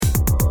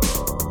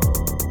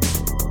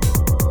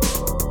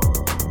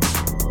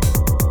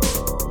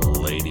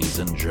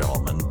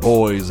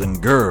boys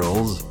and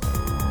girls,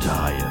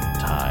 tie-in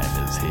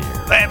time is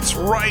here. That's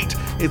right!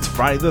 It's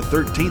Friday the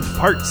 13th,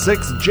 Part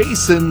 6,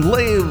 Jason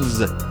Lives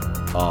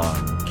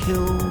on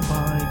Kill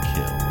by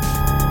Kill.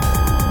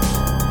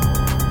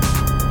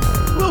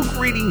 Well,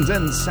 greetings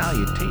and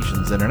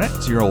salutations, Internet.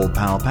 It's your old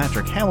pal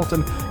Patrick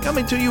Hamilton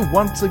coming to you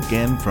once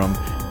again from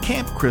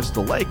Camp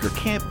Crystal Lake or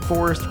Camp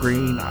Forest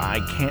Green.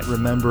 I can't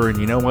remember, and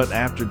you know what?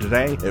 After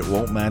today, it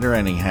won't matter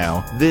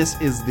anyhow. This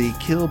is the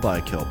Kill by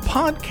Kill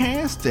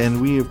podcast,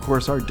 and we, of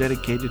course, are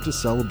dedicated to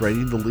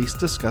celebrating the least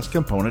discussed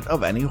component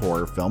of any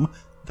horror film,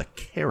 the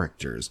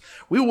characters.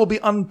 We will be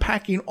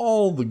unpacking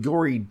all the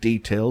gory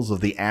details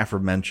of the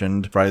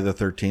aforementioned Friday the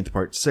 13th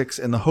Part 6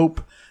 in the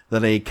hope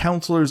that a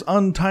counselor's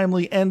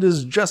untimely end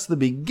is just the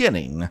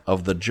beginning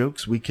of the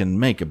jokes we can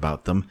make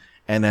about them.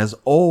 And as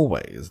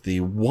always,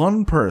 the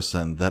one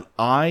person that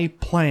I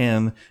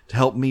plan to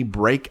help me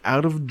break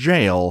out of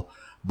jail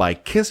by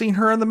kissing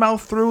her in the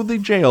mouth through the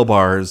jail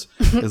bars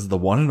is the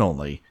one and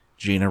only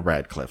Gina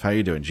Radcliffe. How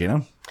you doing,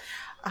 Gina?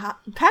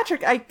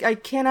 Patrick, I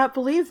cannot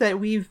believe that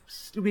we've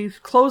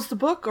closed the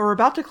book or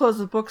about to close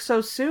the book so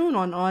soon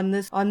on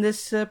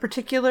this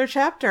particular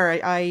chapter.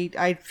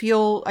 I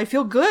feel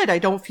good. I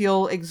don't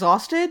feel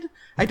exhausted.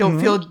 I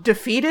don't feel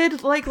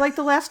defeated like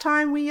the last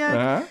time we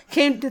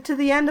came to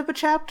the end of a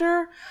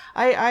chapter.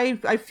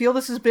 I feel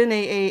this has been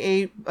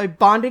a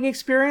bonding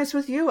experience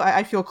with you.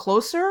 I feel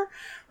closer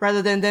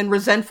rather than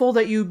resentful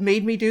that you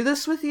made me do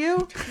this with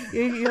you.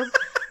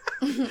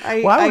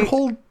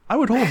 I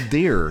would hold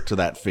dear to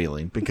that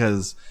feeling,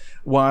 because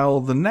while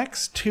the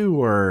next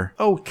two are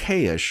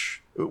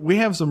okay-ish, we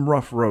have some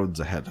rough roads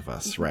ahead of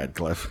us,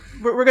 Radcliffe.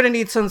 We're going to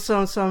need some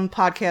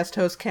podcast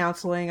host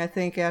counseling, I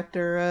think,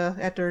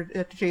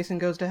 after Jason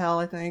goes to hell,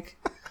 I think.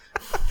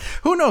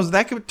 Who knows?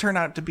 That could turn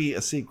out to be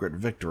a secret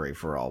victory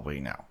for all we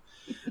know.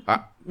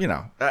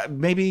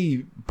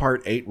 Maybe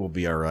Part 8 will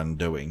be our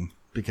undoing,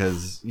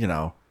 because,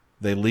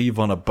 they leave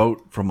on a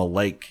boat from a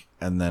lake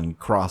and then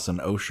cross an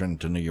ocean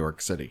to New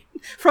York City.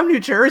 From New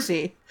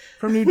Jersey.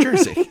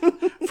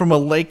 From a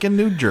lake in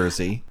New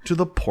Jersey to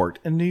the port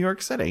in New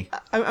York City.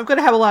 I'm going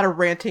to have a lot of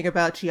ranting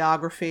about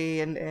geography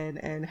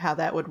and how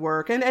that would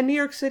work. And New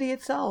York City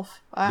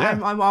itself. Yeah.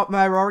 I'm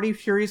already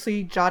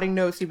furiously jotting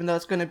notes, even though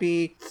it's going to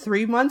be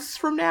 3 months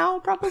from now,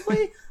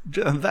 probably.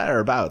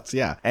 Thereabouts,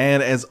 yeah.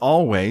 And as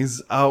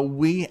always,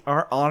 we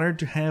are honored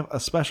to have a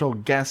special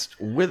guest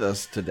with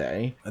us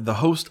today. The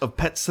host of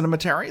Pet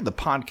Cinematary, the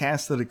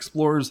podcast that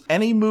explores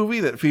any movie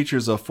that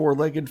features a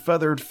four-legged,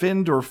 feathered,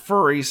 finned, or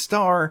furry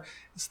star.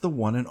 It's the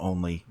one and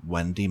only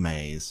Wendy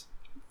Mays.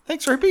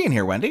 Thanks for being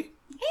here, Wendy.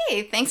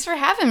 Hey, thanks for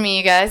having me,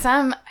 you guys.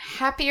 I'm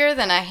happier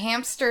than a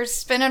hamster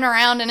spinning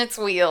around in its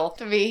wheel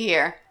to be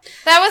here.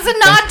 That was a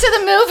nod to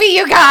the movie,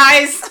 you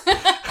guys.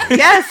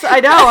 Yes, I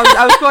know.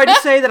 I was going to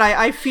say that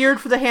I feared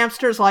for the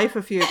hamster's life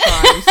a few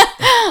times.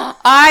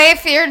 I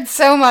feared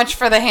so much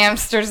for the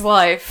hamster's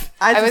life.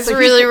 I was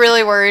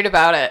really worried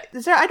about it.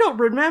 I don't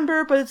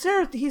remember, but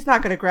he's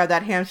not going to grab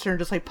that hamster and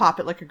just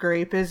pop it like a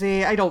grape, is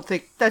he? I don't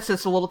think that's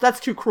that's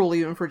too cruel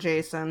even for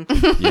Jason.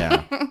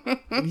 Yeah.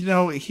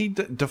 He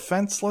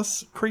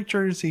defenseless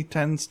creatures, he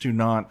tends to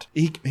not,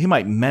 he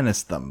might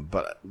menace them,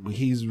 but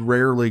he's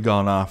rarely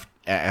gone off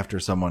after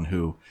someone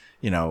who,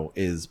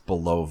 is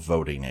below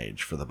voting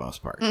age for the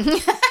most part.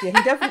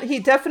 Yeah, he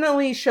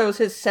definitely shows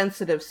his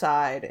sensitive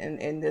side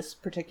in this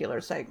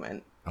particular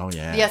segment. Oh,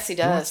 yeah. Yes, he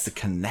does. He wants to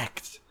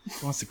connect.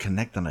 He wants to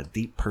connect on a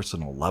deep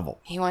personal level.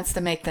 He wants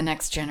to make the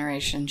next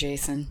generation,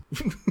 Jason.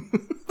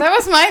 That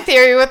was my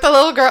theory with the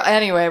little girl.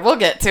 Anyway, we'll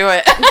get to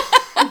it.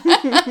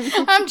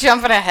 I'm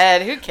jumping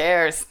ahead. Who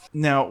cares?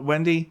 Now,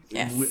 Wendy,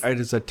 yes. It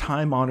is a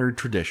time-honored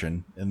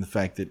tradition in the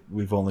fact that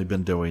we've only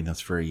been doing this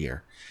for a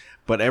year.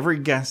 But every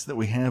guest that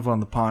we have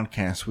on the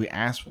podcast, we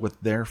ask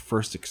what their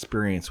first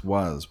experience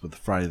was with the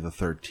Friday the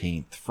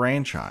 13th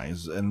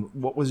franchise. And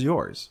what was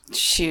yours?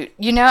 Shoot.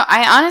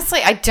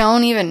 I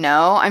don't even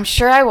know. I'm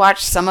sure I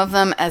watched some of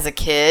them as a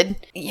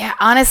kid. Yeah,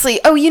 honestly.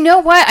 Oh, you know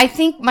what? I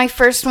think my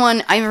first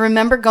one, I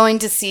remember going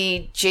to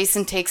see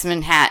Jason Takes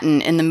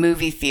Manhattan in the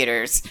movie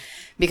theaters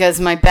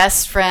because my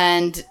best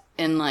friend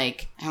in I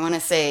want to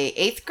say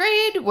 8th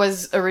grade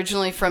was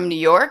originally from New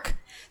York.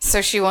 So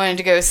she wanted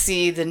to go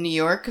see the New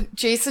York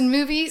Jason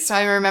movie. So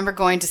I remember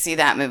going to see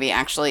that movie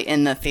actually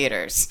in the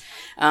theaters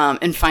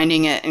and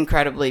finding it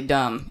incredibly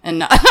dumb and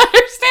not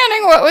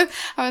understanding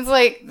I was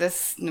like,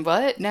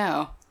 what?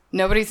 No.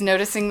 Nobody's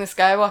noticing this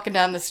guy walking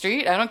down the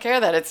street. I don't care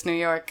that it's New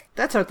York.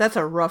 That's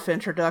a rough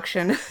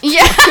introduction.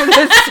 Yeah. To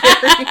this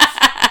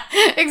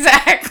series.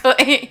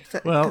 Exactly.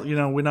 Well,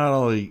 we not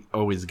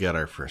always get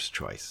our first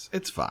choice.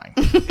 It's fine.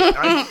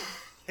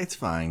 It's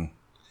fine.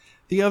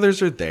 The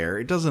others are there.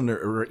 It doesn't,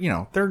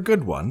 they're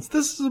good ones.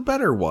 This is a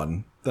better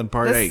one than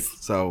Part 8,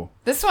 so.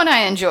 This one I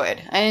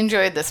enjoyed. I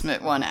enjoyed this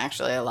one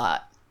actually a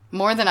lot.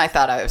 More than I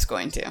thought I was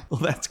going to. Well,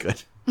 that's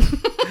good.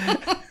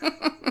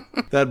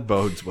 That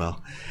bodes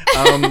well.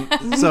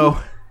 So,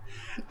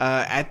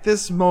 at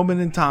this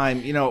moment in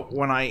time,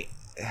 when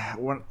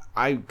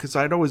because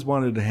I'd always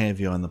wanted to have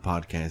you on the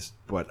podcast,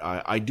 but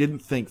I didn't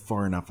think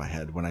far enough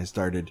ahead when I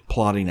started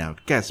plotting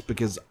out guests,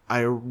 because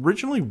I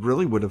originally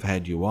really would have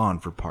had you on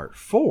for part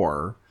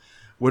 4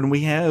 when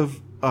we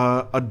have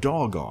a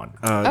dog on.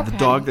 The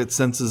dog that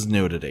senses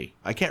nudity.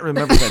 I can't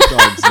remember that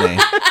dog's name.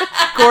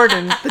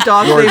 Gordon. The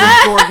dog's name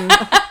is Gordon.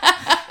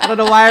 I don't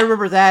know why I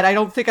remember that. I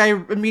don't think I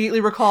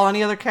immediately recall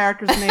any other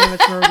character's name. I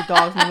just remember the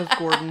dog's name is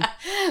Gordon.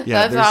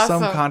 Yeah, That's there's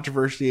awesome. some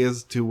controversy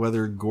as to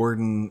whether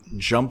Gordon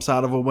jumps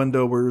out of a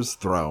window or is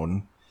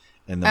thrown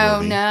in the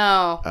movie.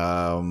 Oh,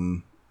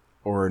 no.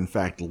 Or in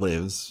fact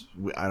lives.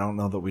 I don't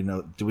know that we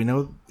know. Do we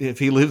know if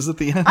he lives at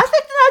the end?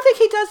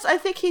 I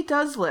think he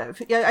does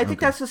live. Yeah, I think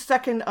that's the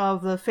second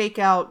of the fake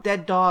out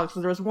dead dogs. So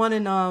there was one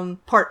in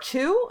part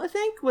 2, I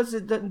think. Was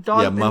it the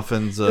dog? Yeah,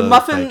 Muffin's the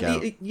Muffin. fake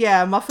out.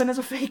 Yeah, Muffin is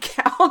a fake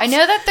out. I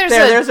know that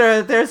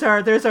there's our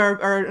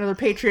another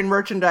Patreon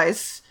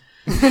merchandise.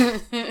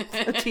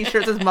 A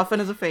t-shirt says Muffin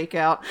is a fake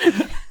out.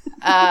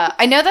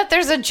 I know that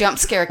there's a jump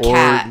scare Or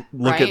cat.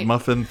 look right? at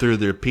Muffin through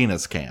their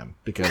penis cam,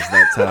 because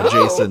that's how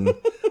Jason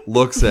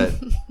looks at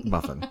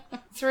Muffin.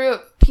 Through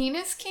a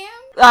penis cam?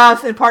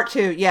 In part 2,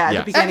 at the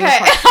Yes. beginning Okay.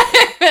 of part 2.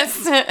 I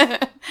missed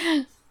it.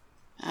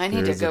 I need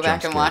There to is a go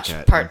back jump and scare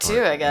watch cat part in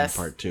 2, I guess.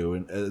 Part 2,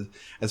 and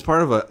as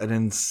part of an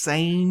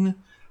insane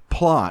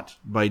plot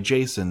by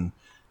Jason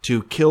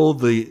to kill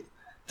the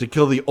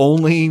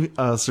only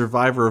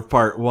survivor of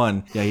part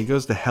 1. Yeah, he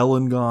goes to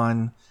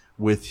Hellengone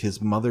with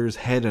his mother's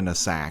head in a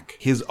sack,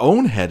 his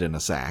own head in a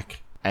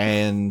sack,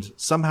 and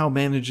somehow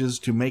manages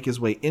to make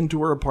his way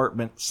into her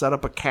apartment, set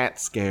up a cat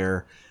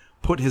scare,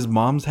 put his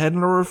mom's head in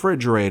a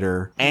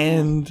refrigerator,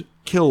 and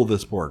kill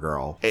this poor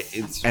girl.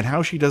 And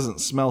how she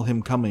doesn't smell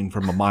him coming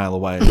from a mile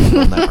away,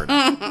 we'll never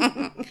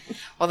know.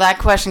 Well, that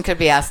question could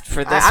be asked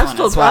for this I'm one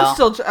still, as well.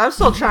 I'm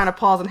still trying to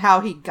pause on how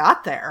he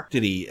got there.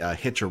 Did he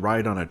hitch a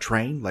ride on a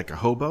train like a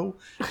hobo?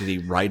 Did he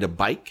ride a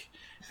bike?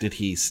 Did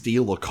he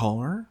steal a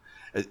car?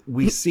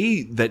 We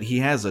see that he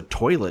has a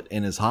toilet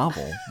in his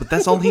hovel, but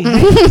that's all he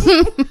has.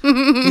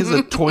 He has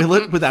a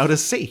toilet without a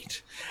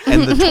seat.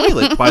 And the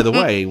toilet, by the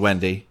way,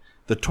 Wendy,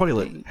 the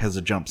toilet has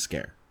a jump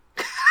scare.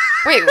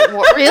 Wait,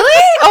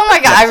 really? Oh my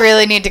god, I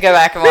really need to go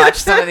back and watch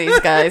some of these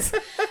guys.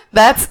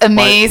 That's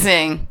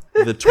amazing.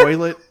 The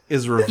toilet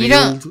is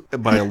revealed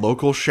by a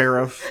local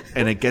sheriff,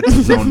 and it gets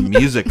its own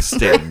music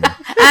sting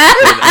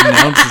that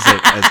announces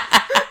it as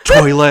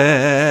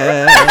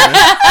toilet.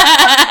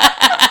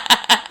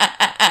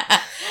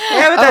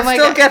 Yeah, but that my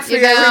still God, gets me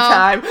you every know.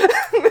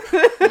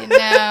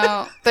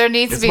 time. There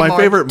needs It's to be my more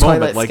favorite toilet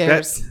moment. Like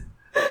scares.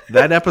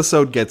 that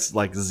episode gets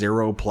like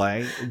 0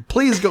 play.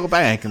 Please go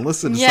back and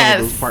listen to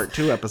some of those part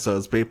 2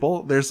 episodes,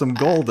 people. There's some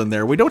gold in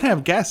there. We don't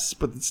have guests,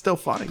 but it's still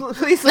funny.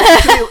 Please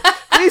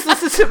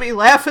listen to me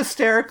laugh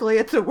hysterically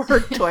at the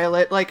word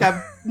toilet like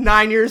I'm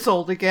 9 years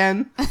old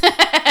again.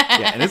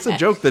 Yeah, and it's a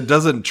joke that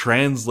doesn't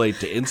translate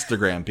to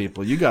Instagram,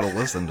 people. You got to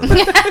listen to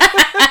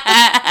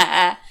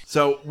that.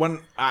 So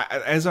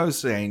as I was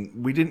saying,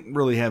 we didn't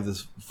really have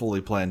this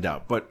fully planned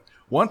out, but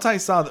once I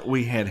saw that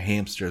we had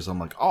hamsters, I'm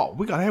like, oh,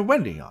 we got to have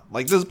Wendy on.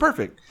 Like, this is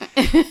perfect.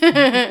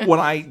 What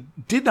I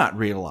did not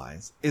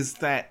realize is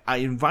that I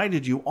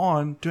invited you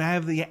on to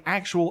have the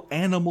actual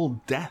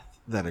animal death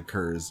that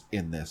occurs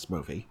in this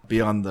movie,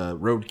 beyond the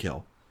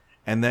roadkill.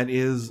 And that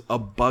is a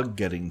bug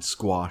getting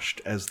squashed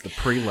as the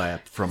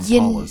prelap from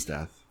Paula's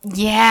death.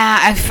 Yeah,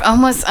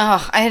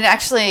 I had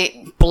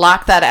actually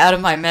blocked that out of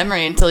my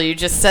memory until you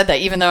just said that,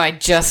 even though I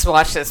just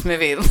watched this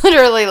movie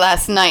literally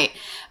last night.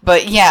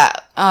 But yeah,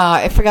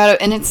 I forgot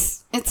it, and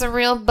it's a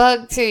real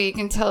bug too. You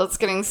can tell it's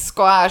getting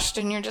squashed,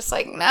 and you're just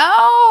like,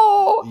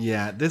 no.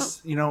 Yeah,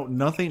 this, no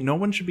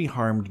one should be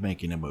harmed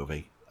making a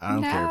movie. I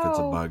don't care if it's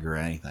a bug or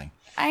anything.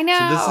 I know.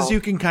 So this is, you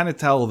can kind of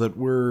tell that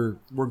we're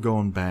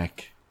going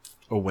back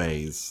a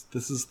ways.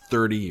 This is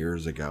 30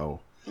 years ago.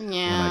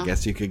 Yeah. And I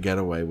guess you could get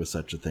away with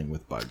such a thing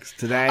with bugs.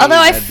 Today, Although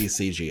that'd be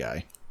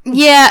CGI.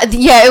 Yeah,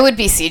 it would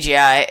be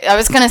CGI. I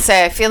was gonna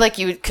say, I feel like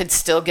you could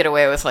still get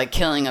away with like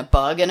killing a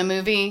bug in a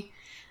movie,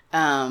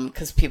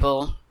 because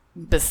people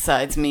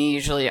besides me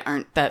usually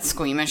aren't that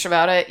squeamish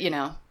about it.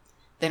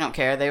 They don't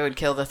care. They would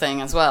kill the thing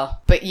as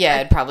well. But yeah,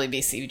 it'd probably be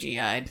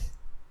CGI'd.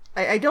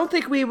 I don't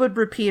think we would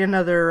repeat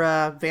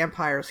another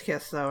vampire's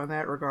kiss, though, in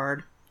that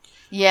regard.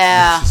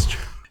 Yeah.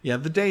 Yeah,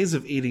 the days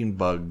of eating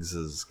bugs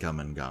is come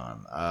and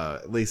gone.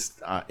 At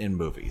least in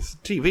movies.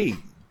 TV,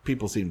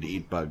 people seem to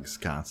eat bugs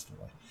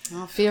constantly.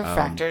 Well, Fear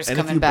Factor's and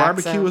coming if you back.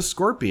 barbecue a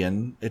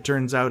scorpion, it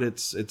turns out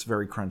it's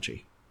very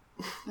crunchy.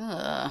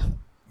 Ugh.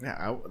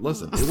 Yeah,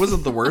 listen, it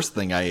wasn't the worst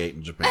thing I ate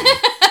in Japan.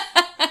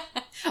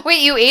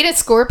 Wait, you ate a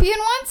scorpion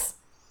once?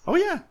 Oh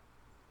yeah,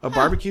 a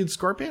barbecued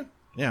scorpion.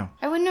 Yeah.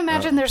 I wouldn't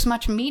imagine there's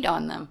much meat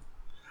on them.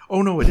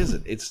 Oh no, it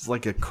isn't. It's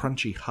like a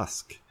crunchy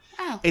husk.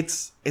 Oh.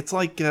 It's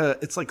like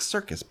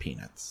circus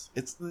peanuts.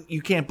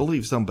 You can't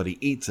believe somebody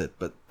eats it,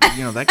 but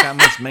that guy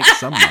must make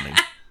some money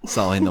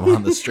selling them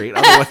on the street.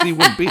 Otherwise, he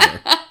wouldn't be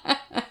there.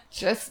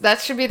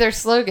 That should be their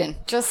slogan.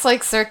 Just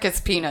like circus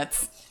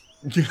peanuts.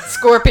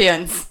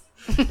 Scorpions.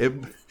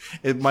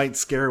 It might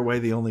scare away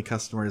the only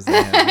customers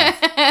they have.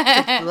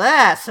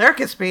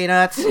 Circus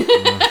peanuts.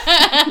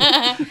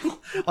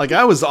 Like,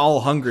 I was all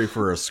hungry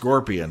for a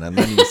scorpion, and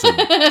then you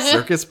said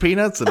circus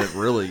peanuts, and it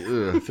really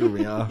threw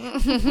me off.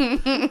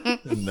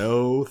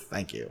 No,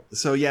 thank you.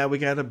 So, yeah, we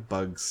got a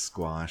bug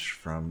squash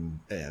from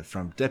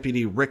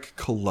Deputy Rick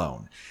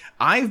Cologne.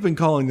 I've been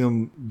calling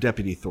him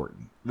Deputy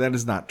Thornton. That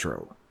is not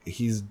true.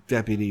 He's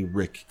Deputy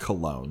Rick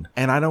Cologne,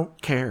 and I don't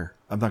care.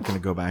 I'm not going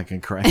to go back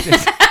and correct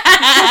it.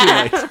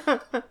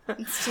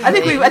 I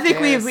think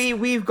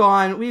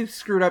we've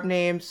screwed up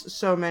names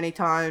so many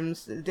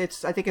times.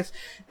 I think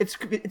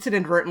it's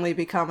inadvertently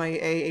become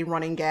a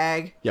running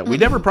gag. Yeah, we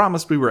never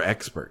promised we were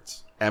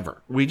experts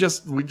ever. We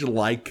just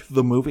like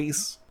the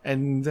movies,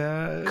 and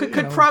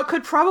could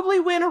probably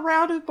win a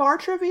round of bar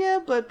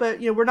trivia, but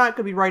we're not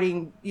going to be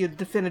writing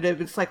definitive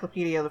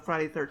encyclopedia of the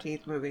Friday the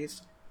 13th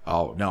movies.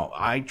 Oh no,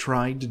 I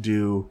tried to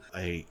do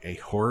a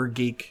horror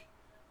geek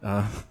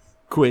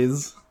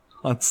quiz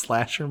on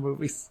slasher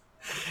movies,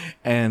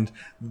 and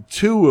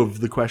 2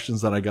 of the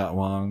questions that I got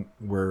wrong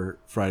were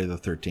Friday the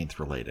 13th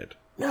related.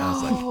 No. I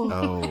was like,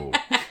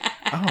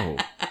 oh,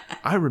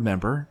 I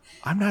remember.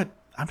 I'm not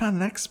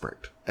an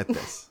expert at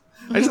this.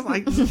 I just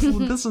like this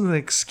is an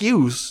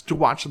excuse to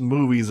watch the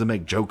movies and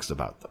make jokes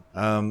about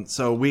them.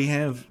 So we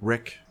have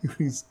Rick,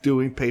 who's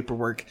doing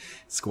paperwork,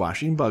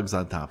 squashing bugs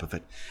on top of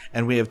it,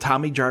 and we have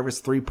Tommy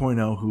Jarvis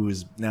 3.0,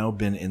 who's now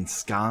been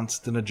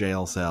ensconced in a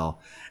jail cell,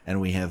 and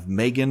we have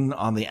Megan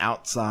on the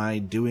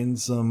outside doing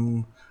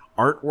some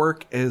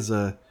artwork. Is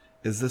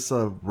this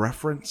a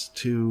reference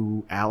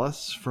to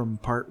Alice from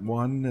part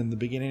 1 and the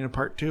beginning of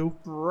part 2?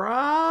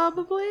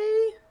 Probably.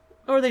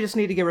 Or they just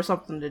need to give her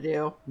something to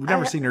do. We've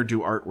never seen her do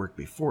artwork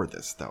before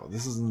this, though.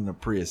 This isn't a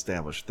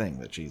pre-established thing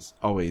that she's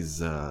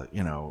always,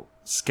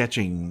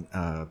 sketching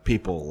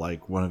people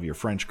like one of your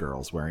French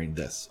girls wearing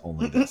this,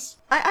 only this.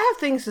 I have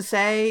things to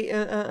say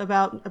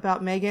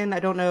about Megan. I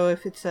don't know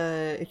if it's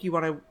if you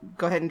want to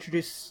go ahead and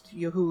introduce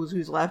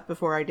who's left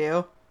before I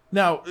do.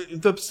 Now,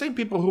 the same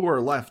people who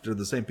are left are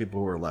the same people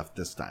who are left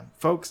this time.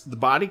 Folks, the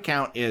body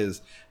count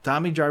is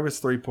Tommy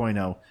Jarvis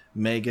 3.0,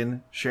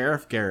 Megan,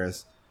 Sheriff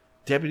Garris,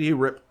 Deputy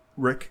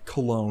Rick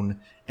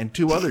Cologne, and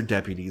 2 other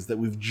deputies that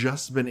we've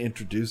just been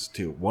introduced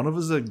to. One of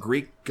us is a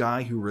Greek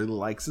guy who really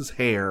likes his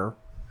hair,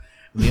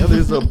 and the other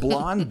is a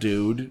blonde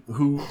dude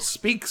who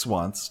speaks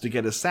once to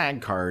get a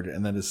SAG card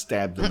and then is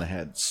stabbed in the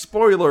head.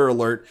 Spoiler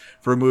alert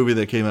for a movie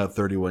that came out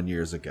 31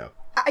 years ago.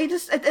 I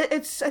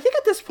think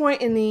at this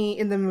point in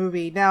the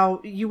movie, now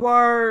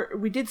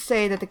we did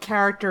say that the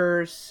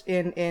characters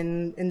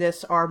in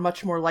this are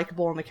much more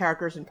likable than the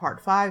characters in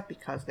part 5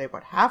 because they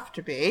would have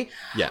to be.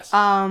 Yes.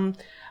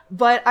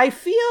 But I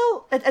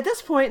feel at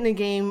this point in the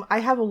game, I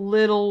have a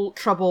little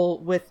trouble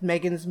with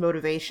Megan's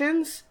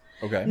motivations.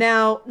 Okay.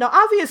 Now,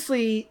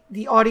 obviously,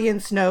 the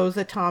audience knows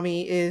that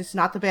Tommy is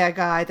not the bad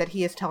guy, that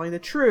he is telling the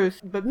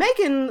truth. But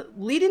Megan,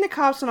 leading the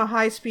cops on a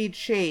high-speed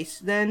chase,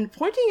 then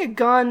pointing a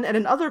gun at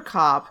another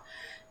cop,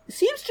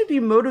 seems to be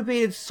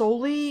motivated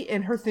solely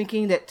in her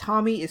thinking that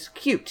Tommy is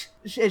cute.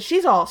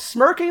 She's all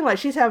smirking like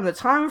she's having the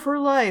time of her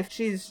life.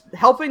 She's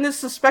helping this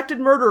suspected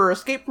murderer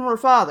escape from her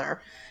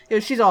father.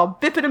 She's all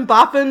bipping and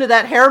bopping to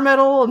that hair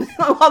metal and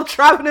while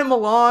driving him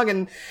along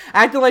and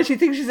acting like she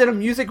thinks she's in a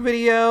music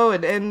video.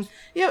 And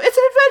it's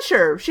an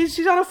adventure.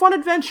 She's on a fun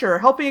adventure,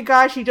 helping a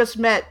guy she just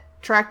met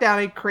track down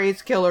a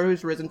crazed killer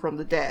who's risen from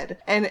the dead.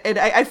 And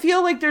I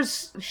feel like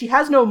she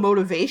has no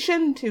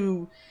motivation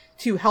to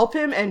help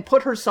him and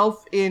put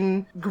herself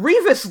in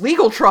grievous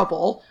legal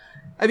trouble.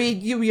 I mean,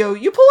 you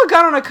pull a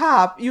gun on a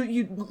cop,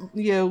 you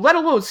let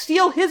alone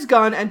steal his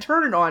gun and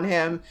turn it on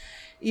him,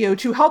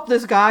 to help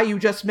this guy you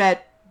just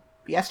met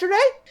yesterday?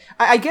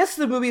 I guess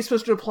the movie is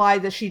supposed to imply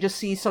that she just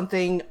sees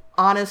something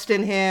honest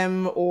in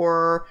him,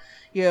 or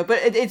but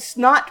it's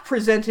not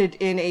presented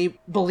in a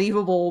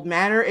believable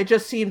manner. It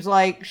just seems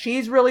like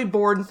she's really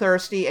bored and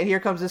thirsty, and here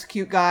comes this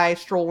cute guy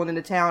strolling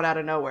into town out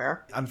of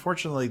nowhere.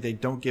 Unfortunately, they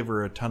don't give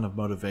her a ton of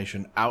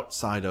motivation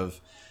outside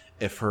of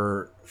if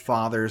her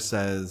father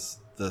says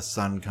the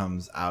sun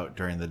comes out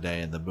during the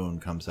day and the moon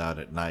comes out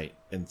at night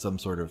in some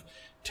sort of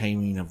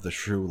Taming of the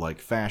Shrew like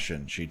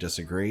fashion. She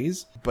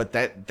disagrees, but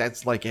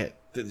that's like it.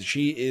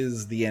 She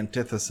is the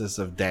antithesis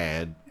of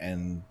Dad,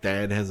 and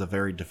Dad has a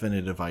very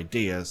definitive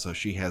idea, so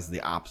she has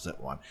the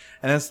opposite one.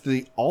 And that's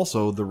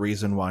also the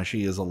reason why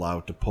she is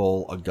allowed to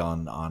pull a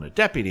gun on a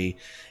deputy,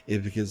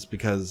 is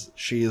because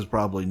she has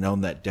probably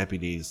known that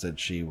deputy since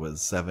she was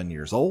 7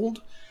 years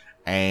old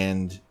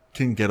and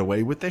can get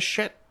away with this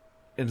shit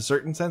in a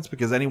certain sense,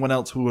 because anyone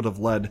else who would have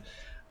led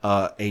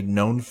a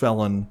known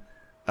felon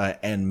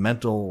and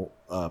mental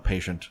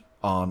patient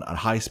on a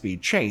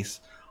high-speed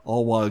chase,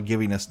 all while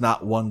giving us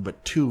not 1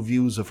 but 2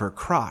 views of her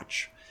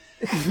crotch,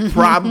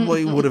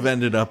 probably would have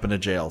ended up in a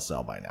jail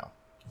cell by now.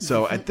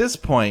 So at this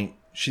point,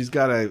 she's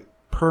got to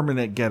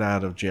permanent get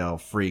out of jail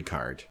free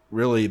card.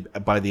 Really,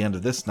 by the end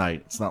of this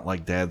night, it's not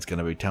like Dad's going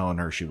to be telling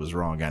her she was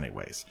wrong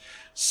anyways.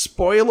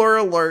 Spoiler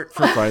alert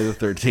for Friday the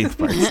 13th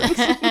Part 6.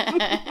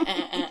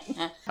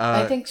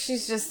 I think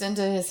she's just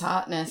into his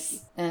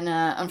hotness. And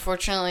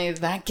unfortunately,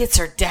 that gets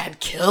her dad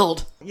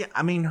killed. Yeah,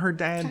 I mean, her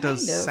dad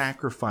does Kind of.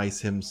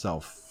 sacrifice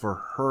himself for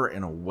her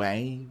in a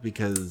way,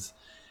 because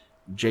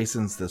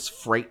Jason's this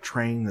freight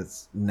train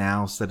that's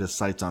now set his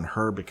sights on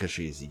her because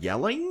she's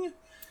yelling.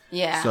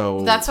 Yeah,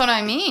 So- that's what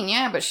I mean.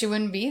 Yeah, but she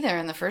wouldn't be there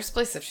in the first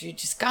place if she'd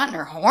just gotten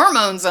her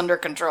hormones under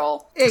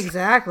control.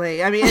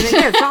 Exactly. I mean, and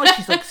again, it's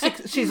not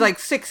like she's like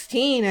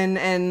 16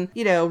 and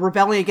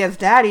rebelling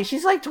against daddy.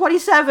 She's like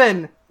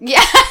 27.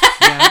 Yeah.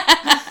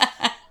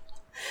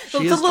 She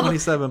It's is a little-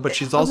 27, but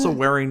she's also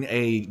wearing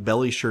a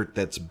belly shirt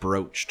that's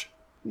broached.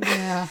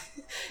 Yeah.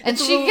 And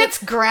she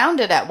gets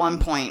grounded at one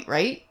point,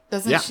 right?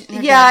 Doesn't Yeah. she? her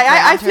Yeah, dad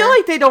I ground feel her?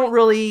 like they don't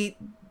really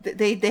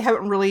they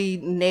haven't really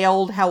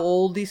nailed how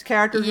old these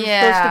characters are supposed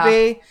Yeah. to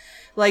be.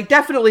 Like,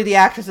 definitely the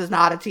actress is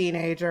not a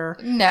teenager.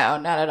 No,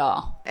 not at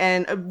all.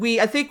 And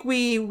I think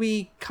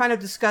we kind of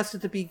discussed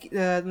at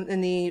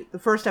in the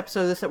first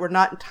episode of this that we're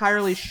not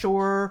entirely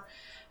sure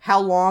how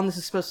long this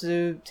is supposed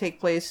to take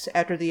place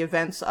after the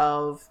events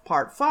of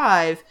Part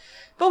 5.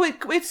 But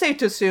it's safe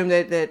to assume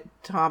that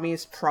Tommy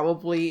is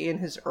probably in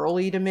his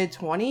early to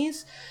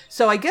mid-20s.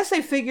 So I guess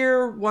they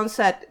figure once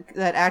that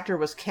actor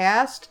was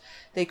cast,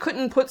 they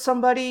couldn't put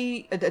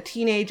somebody, a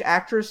teenage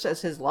actress,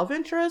 as his love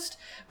interest,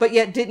 but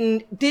yet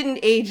didn't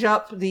age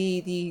up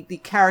the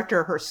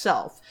character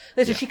herself.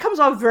 So she comes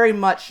off very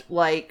much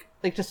like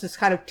just this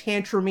kind of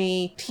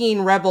tantrumy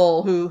teen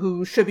rebel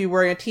who should be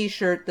wearing a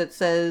t-shirt that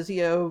says,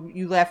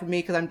 you laugh at me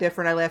because I'm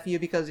different, I laugh at you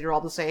because you're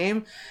all the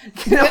same.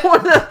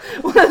 One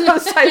of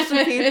those types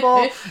of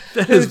people.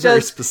 That who is very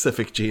just-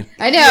 specific, Gene.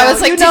 I know. I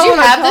was like, did you what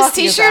I'm have this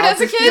talking T-shirt about.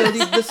 as a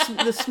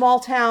kid? The small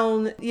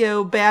town,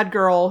 bad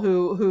girl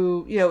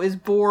who is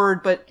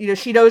bored, but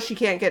she knows she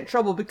can't get in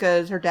trouble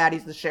because her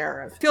daddy's the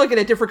sheriff. I feel like in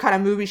a different kind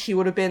of movie, she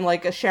would have been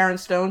like a Sharon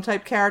Stone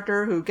type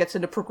character who gets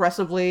into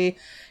progressively,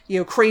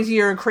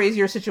 crazier and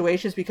crazier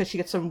situations because she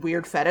gets some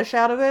weird fetish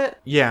out of it.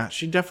 Yeah,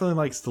 she definitely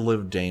likes to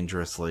live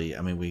dangerously.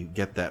 I mean, we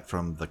get that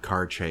from the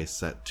car chase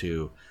set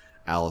to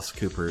Alice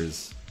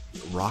Cooper's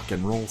Rock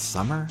and Roll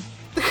Summer.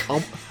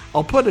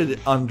 I'll put it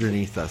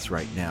underneath us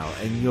right now,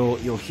 and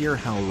you'll hear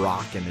how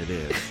rockin' it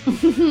is.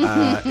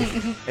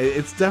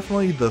 It's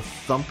definitely the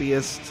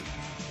thumpiest,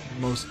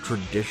 most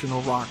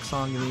traditional rock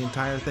song in the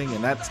entire thing,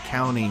 and that's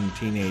counting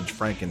Teenage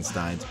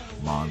Frankenstein's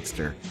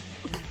Monster.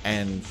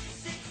 And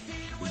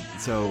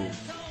so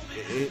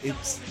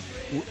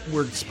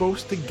we're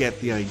supposed to get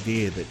the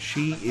idea that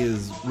she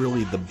is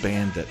really the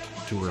bandit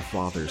to her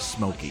father's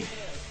Smokey.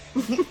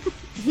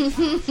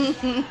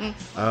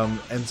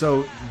 And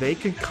so they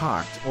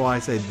concoct, well, I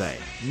say they,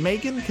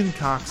 Megan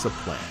concocts a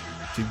plan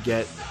to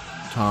get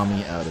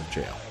Tommy out of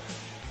jail.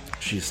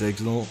 She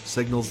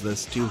signals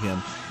this to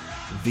him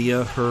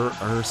via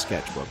her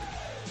sketchbook.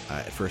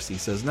 At first he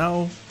says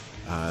no,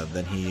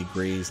 then he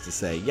agrees to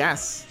say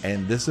yes,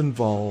 and this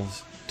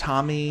involves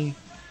Tommy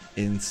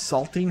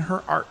insulting her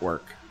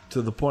artwork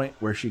to the point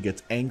where she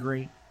gets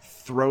angry,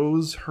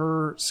 throws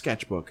her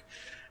sketchbook,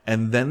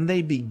 and then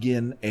they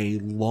begin a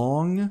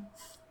long,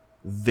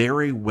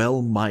 very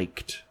well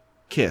mic'd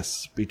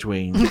kiss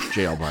between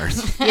jail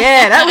bars.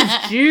 Yeah, that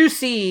was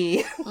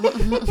juicy.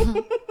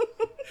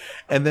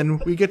 And then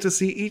we get to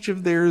see each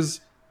of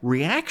theirs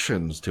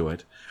reactions to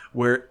it,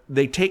 where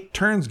they take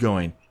turns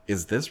going,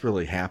 is this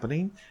really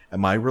happening?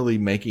 Am I really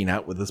making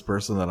out with this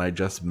person that I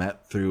just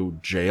met through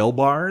jail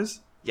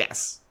bars?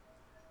 Yes.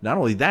 Not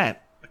only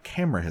that, a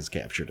camera has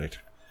captured it.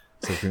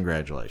 So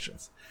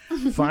congratulations.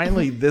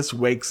 Finally, this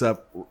wakes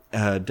up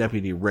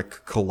Deputy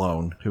Rick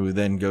Colon, who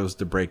then goes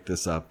to break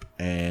this up,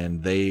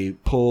 and they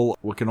pull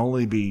what can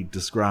only be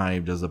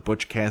described as a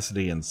Butch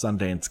Cassidy and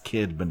Sundance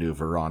Kid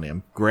maneuver on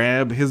him,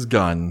 grab his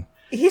gun.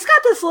 He's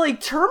got this like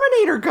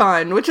Terminator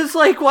gun, which is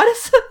like, why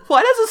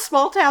does a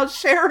small town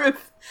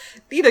sheriff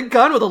need a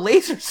gun with a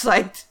laser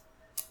sight?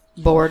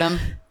 Boredom.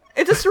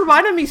 It just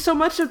reminded me so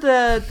much of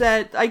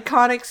that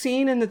iconic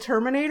scene in the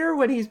Terminator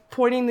when he's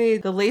pointing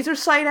the laser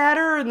sight at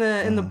her in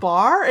the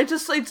bar. It's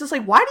just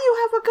like, why do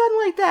you have a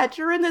gun like that?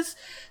 You're in this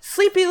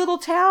sleepy little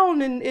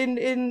town,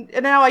 and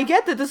now I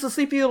get that this is a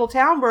sleepy little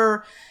town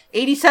where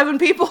 87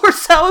 people or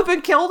so have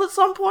been killed at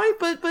some point,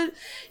 but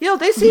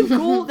they seem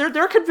cool.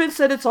 They're convinced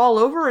that it's all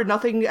over and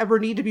nothing ever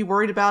need to be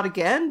worried about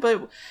again.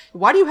 But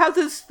why do you have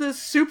this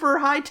super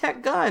high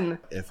tech gun?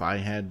 If I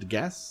had to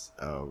guess,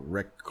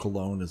 Rick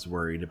Colon is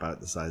worried about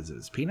the size of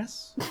his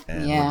penis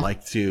and Yeah. would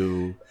like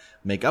to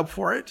make up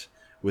for it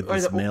with Or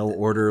this the- mail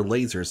order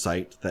laser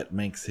sight that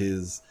makes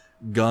his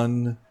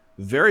gun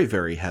very,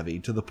 very heavy,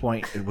 to the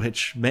point at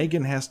which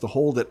Megan has to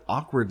hold it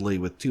awkwardly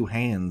with two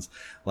hands,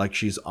 like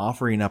she's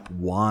offering up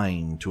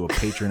wine to a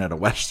patron at a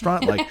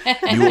restaurant. Like,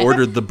 you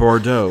ordered the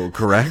Bordeaux,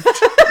 correct?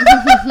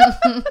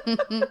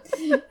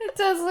 It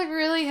does look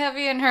really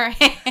heavy in her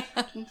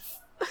hands.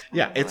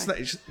 Yeah,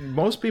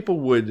 most people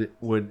would,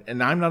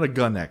 and I'm not a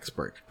gun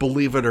expert,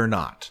 believe it or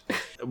not.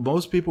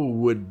 Most people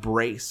would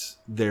brace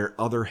their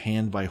other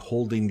hand by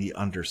holding the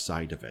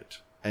underside of it.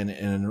 And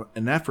in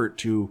an effort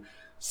to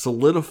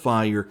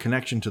solidify your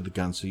connection to the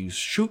gun so you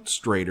shoot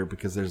straighter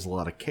because there's a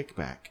lot of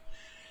kickback.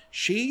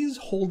 She's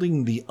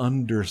holding the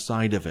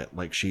underside of it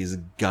like she's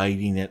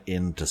guiding it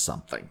into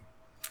something.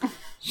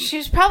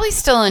 She's probably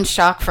still in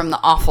shock from the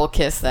awful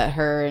kiss that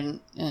her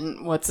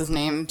and what's his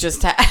name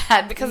just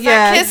had, because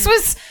that kiss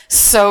was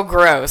so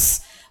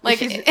gross. Like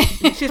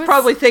she's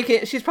probably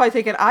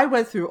thinking I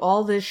went through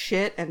all this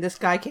shit and this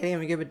guy can't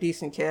even give a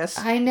decent kiss.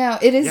 I know,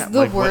 it is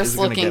the worst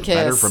looking kiss.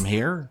 Better from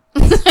here?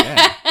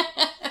 Yeah.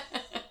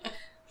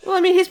 Well,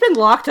 I mean, he's been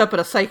locked up at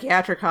a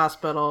psychiatric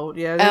hospital.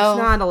 Yeah, there's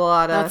not a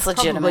lot of that's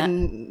legitimate.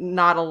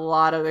 Not a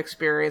lot of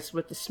experience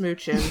with the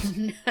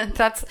smooching.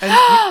 That's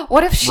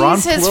what if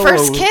she's his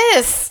first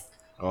kiss?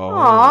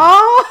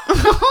 Oh,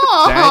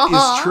 that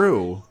is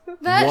true.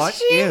 That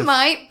she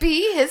might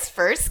be his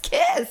first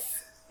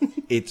kiss.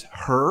 It's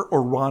her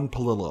or Ron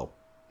Palillo.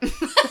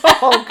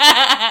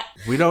 Oh,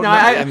 we don't know.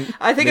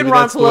 I think maybe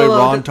Ron that's Palillo, the way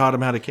Ron taught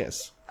him how to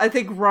kiss. I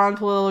think Ron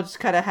Palillo just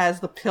kind of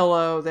has the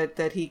pillow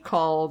that he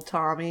called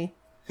Tommy.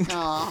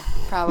 Oh,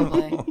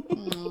 probably.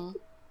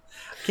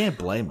 Can't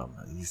blame him.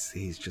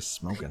 He's just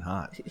smoking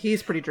hot.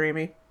 He's pretty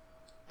dreamy.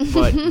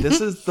 But this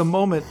is the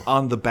moment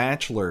on The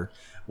Bachelor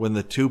when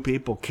the two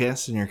people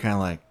kiss and you're kind of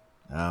like,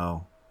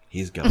 oh,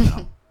 he's going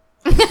home.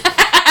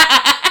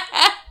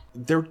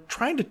 They're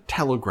trying to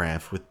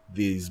telegraph with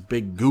these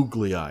big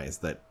googly eyes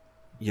that,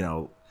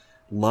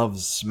 love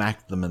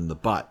smacked them in the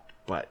butt.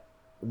 But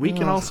we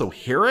can also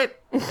hear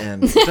it,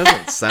 and it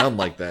doesn't sound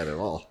like that at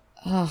all.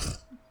 Ugh.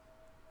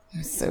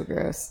 It's so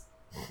gross.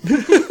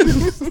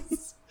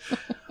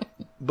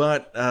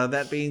 But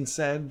that being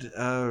said,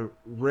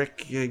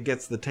 Rick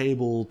gets the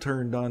table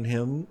turned on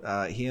him.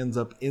 He ends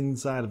up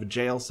inside of a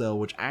jail cell,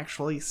 which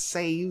actually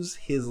saves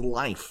his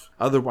life.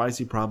 Otherwise,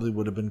 he probably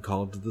would have been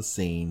called to the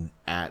scene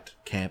at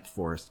Camp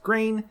Forest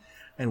Green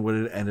and would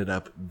have ended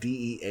up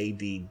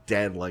DEAD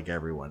dead like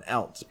everyone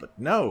else. But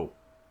no,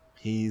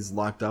 he's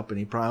locked up and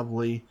he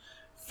probably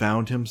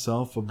found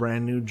himself a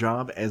brand new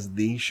job as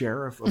the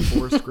sheriff of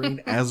Forest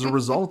Green as a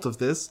result of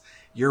this.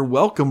 You're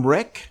welcome,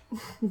 Rick.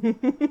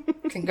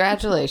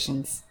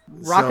 Congratulations.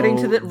 Rocketing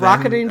to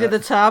the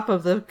top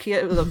of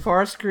the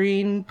Forest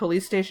Green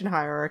police station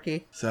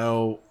hierarchy.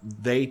 So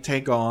they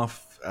take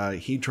off.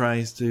 He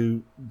tries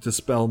to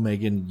dispel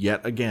Megan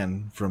yet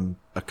again from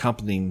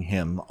accompanying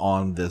him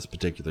on this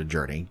particular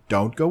journey.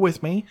 Don't go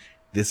with me.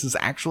 This is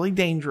actually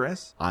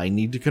dangerous. I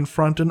need to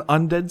confront an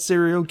undead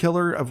serial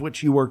killer of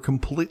which you are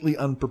completely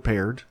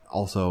unprepared.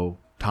 Also,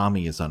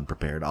 Tommy is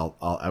unprepared.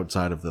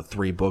 Outside of the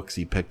 3 books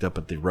he picked up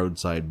at the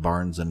roadside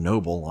Barnes and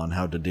Noble on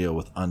how to deal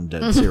with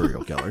undead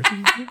serial killers.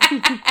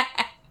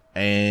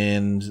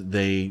 And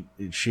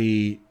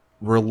she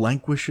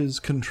relinquishes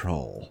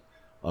control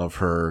of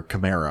her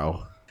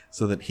Camaro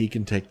so that he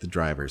can take the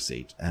driver's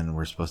seat. And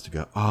we're supposed to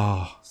go,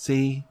 oh,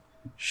 see,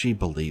 she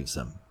believes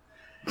him.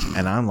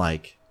 And I'm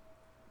like,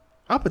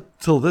 up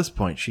until this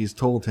point, she's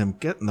told him,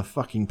 get in the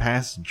fucking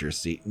passenger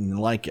seat and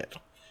like it.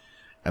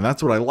 And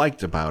that's what I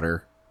liked about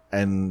her.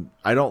 And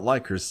I don't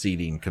like her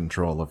ceding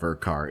control of her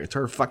car. It's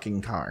her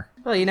fucking car.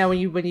 Well,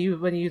 when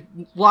you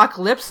lock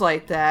lips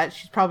like that,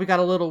 she's probably got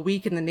a little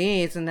weak in the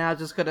knees and now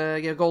just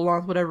gonna go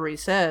along with whatever he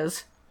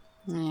says.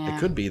 Yeah. It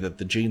could be that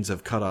the genes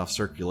have cut off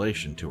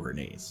circulation to her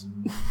knees.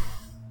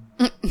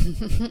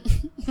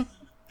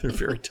 They're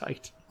very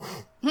tight.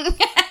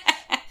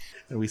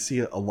 And we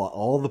see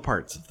all the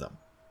parts of them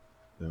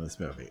in this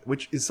movie,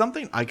 which is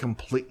something I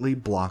completely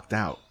blocked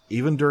out.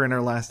 Even during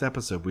our last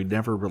episode, we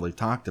never really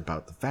talked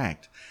about the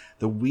fact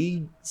that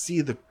we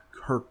see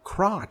her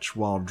crotch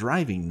while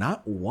driving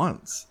not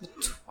once,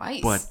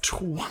 but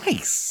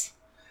twice.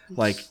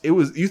 Like, it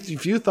was,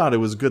 if you thought it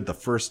was good the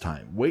first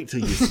time, wait till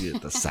you see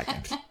it the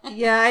second.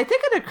 Yeah, I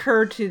think it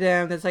occurred to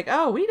them. It's like,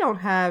 oh, we don't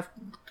have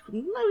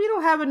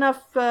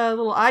enough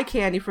little eye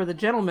candy for the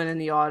gentleman in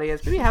the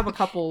audience. Maybe have a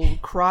couple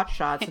crotch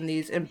shots in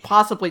these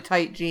impossibly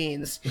tight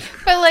jeans.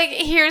 But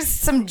here's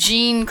some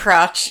jean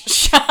crotch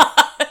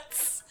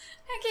shots.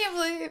 I can't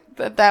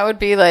believe that would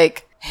be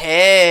like,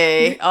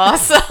 hey,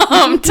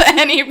 awesome to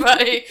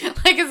anybody.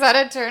 Is that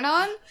a turn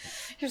on?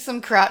 Here's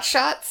some crotch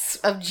shots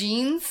of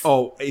jeans.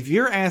 Oh, if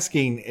you're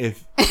asking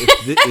if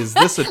is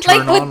this a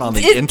turn on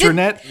the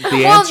internet,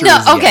 the answer is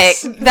yes. Okay,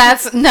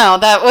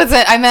 that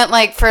wasn't. I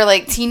meant for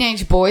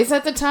teenage boys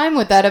at the time.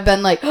 Would that have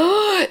been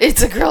oh,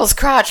 it's a girl's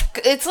crotch?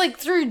 It's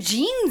through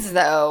jeans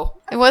though.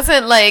 It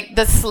wasn't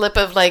the slip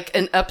of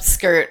an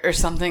upskirt or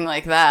something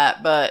like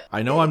that. But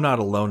I know I'm not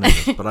alone in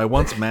this, but I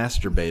once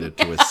masturbated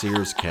to a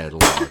Sears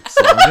catalog,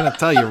 so I'm going to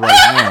tell you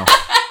right now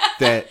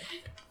that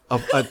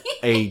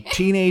a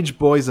teenage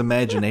boy's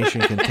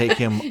imagination can take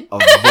him a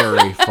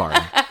very far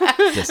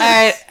distance. All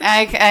right,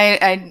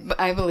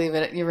 I believe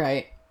it. You're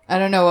right. I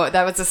don't know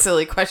that was a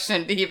silly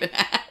question to even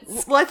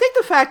ask. Well, I think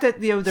the fact that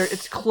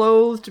it's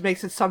clothed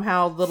makes it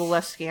somehow a little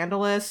less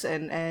scandalous,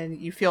 and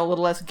you feel a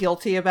little less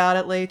guilty about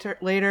it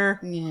later.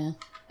 Yeah.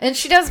 And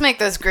she does make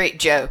those great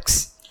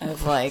jokes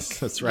of like,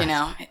 That's right. you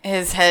know,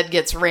 his head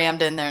gets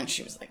rammed in there and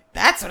she was like,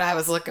 that's what I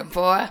was looking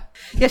for.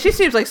 Yeah, she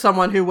seems like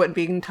someone who wouldn't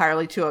be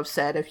entirely too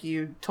upset if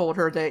you told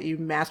her that you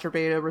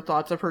masturbated over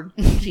thoughts of her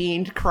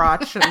jeaned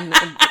crotch and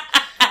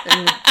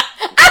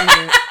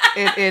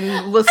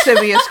in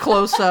lascivious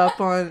close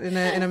up in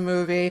a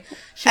movie.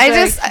 She'd be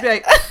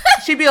like, I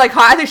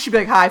think she'd be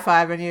like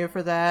high-fiving you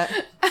for that.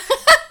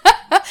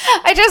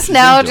 I just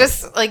now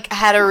just like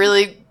had a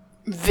really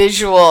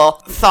visual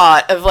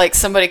thought of like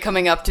somebody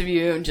coming up to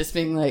you and just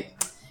being like,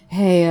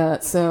 hey,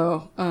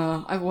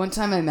 one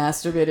time I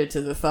masturbated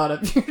to the thought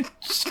of your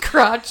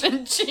crotch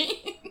and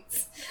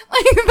jeans.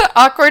 Like, the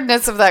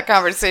awkwardness of that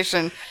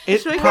conversation.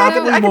 It like,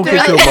 probably I won't can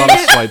get do you a it. lot of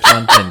swipes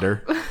on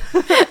Tinder. I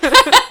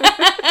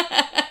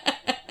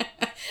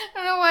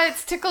don't know why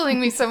it's tickling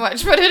me so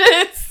much, but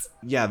it is.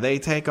 Yeah, they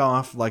take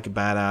off like a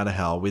bat out of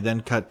hell. We then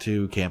cut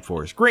to Camp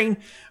Forest Green,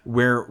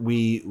 where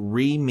we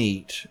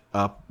re-meet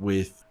up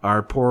with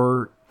our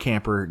poor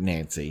camper,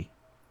 Nancy.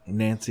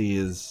 Nancy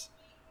is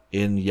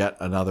in yet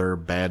another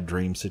bad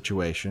dream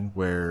situation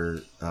where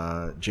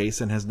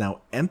Jason has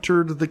now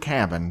entered the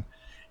cabin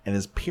and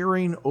is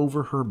peering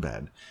over her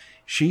bed.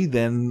 She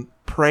then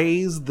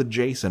prays the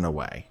Jason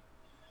away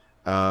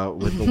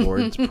with the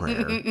Lord's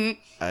Prayer.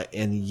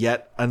 And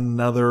yet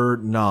another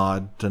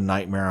nod to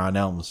Nightmare on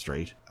Elm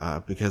Street,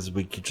 because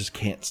we just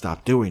can't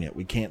stop doing it.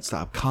 We can't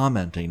stop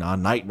commenting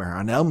on Nightmare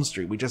on Elm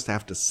Street. We just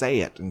have to say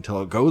it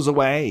until it goes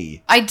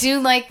away. I do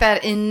like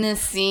that in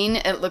this scene,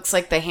 it looks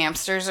like the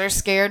hamsters are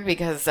scared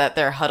because that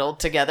they're huddled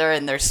together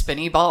in their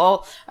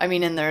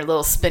in their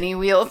little spinny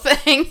wheel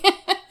thing.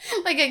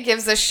 Like, it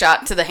gives a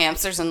shot to the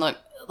hamsters and look,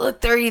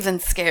 they're even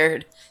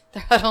scared.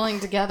 They're huddling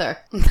together.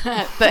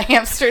 The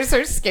hamsters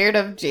are scared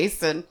of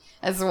Jason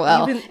as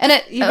well.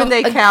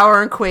 They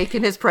cower and quake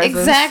in his presence.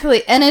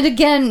 Exactly. And it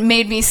again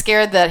made me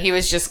scared that he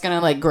was just going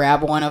to like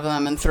grab one of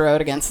them and throw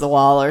it against the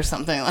wall or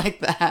something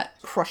like that.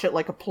 Crush it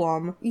like a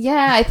plum.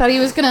 Yeah, I thought he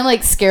was going to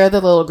like scare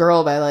the little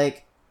girl by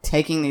like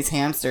taking these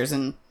hamsters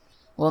and,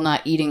 well,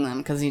 not eating them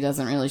because he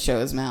doesn't really show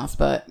his mouth,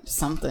 but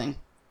something.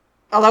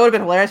 Oh, that would have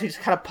been hilarious if he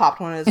just kind of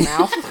popped one in his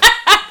mouth.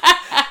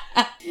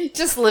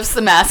 Just lifts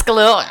the mask a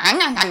little.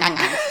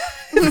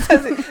 These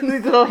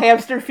little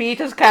hamster feet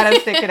just kind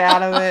of sticking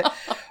out of it.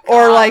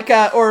 Or like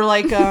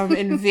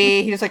in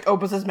V, he just like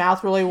opens his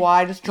mouth really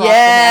wide, just drops the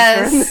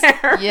hamster in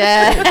there.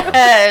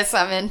 Yes,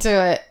 I'm into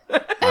it.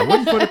 I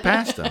wouldn't put it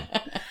past him.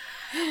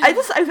 I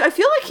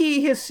feel like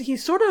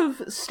he's sort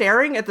of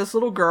staring at this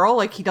little girl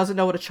like he doesn't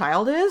know what a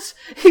child is.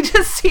 He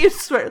just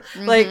seems like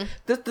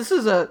this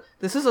is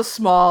a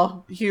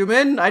small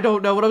human. I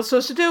don't know what I'm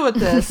supposed to do with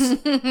this.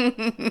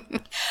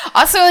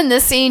 Also, in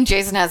this scene,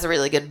 Jason has a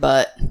really good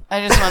butt.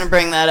 I just want to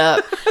bring that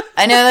up.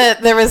 I know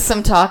that there was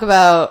some talk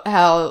about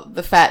how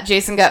the fat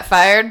Jason got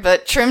fired,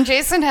 but Trim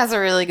Jason has a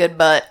really good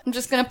butt. I'm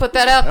just going to put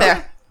that out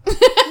there.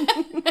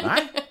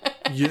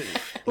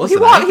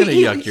 Listen, I ain't gonna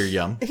yuck your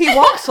yum. He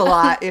walks a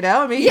lot, you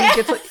know. I mean, Yeah.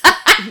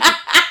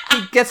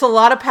 he gets a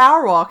lot of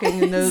power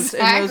walking in those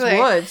Exactly.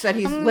 woods, and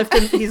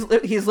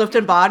he's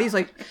lifting bodies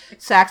like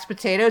sacks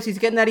potatoes. He's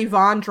getting that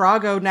Ivan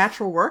Drago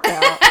natural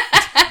workout.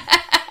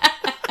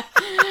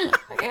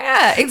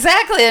 Yeah,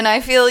 exactly. And I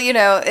feel,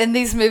 in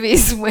these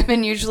movies,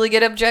 women usually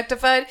get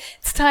objectified.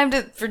 It's time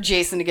for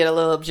Jason to get a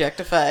little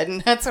objectified, and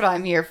that's what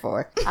I'm here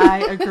for. I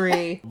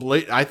agree.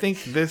 I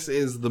think this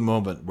is the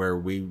moment where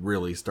we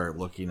really start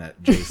looking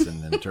at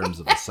Jason in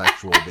terms of a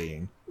sexual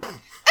being.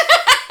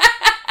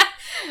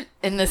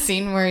 In the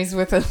scene where he's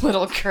with a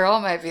little girl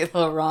might be a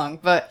little wrong,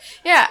 but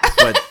yeah.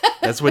 But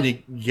that's when you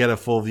get a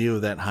full view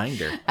of that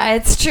hinder.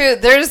 It's true.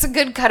 There's a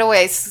good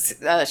cutaway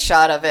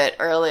shot of it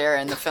earlier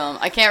in the film.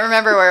 I can't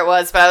remember where it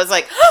was, but I was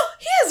like, oh,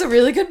 he has a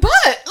really good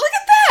butt. Look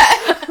at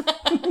that.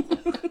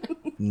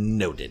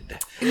 Noted.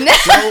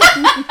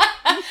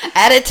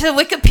 Add it to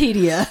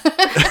Wikipedia.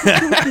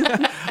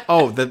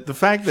 Oh, the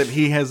fact that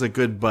he has a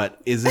good butt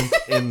isn't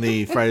in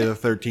the Friday the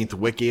 13th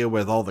Wikia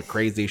with all the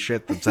crazy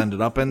shit that's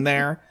ended up in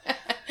there.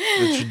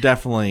 It should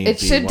definitely It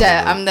be should. one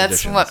of the That's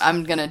additions. what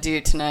I'm gonna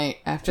do tonight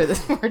after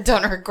we're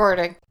done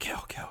recording.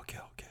 Kill.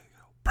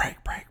 Break.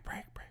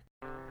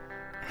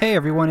 Hey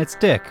everyone, it's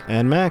Dick,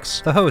 And Max,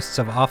 the hosts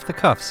of Off the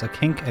Cuffs, a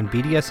kink and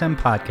BDSM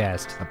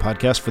podcast. a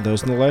podcast for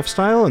those in the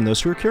lifestyle and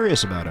those who are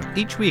curious about it.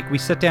 Each week we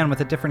sit down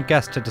with a different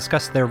guest to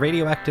discuss their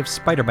radioactive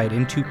spider bite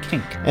into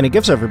kink, And it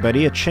gives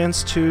everybody a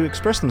chance to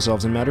express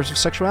themselves in matters of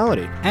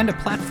sexuality. and a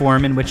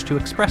platform in which to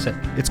express it.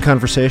 It's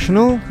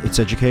conversational, it's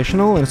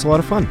educational, and it's a lot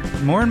of fun.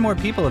 More and more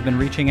people have been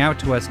reaching out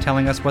to us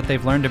telling us what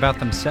they've learned about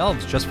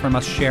themselves just from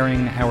us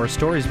sharing our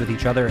stories with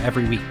each other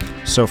every week.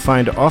 So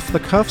find Off the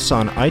Cuffs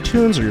on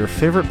iTunes or your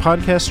favorite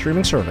podcast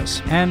streaming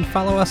service. And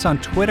follow us on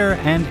Twitter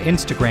and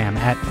Instagram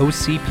at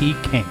OCP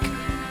Kink.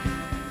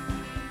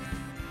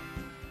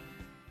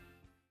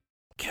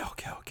 Kill.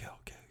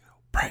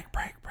 Break.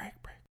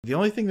 The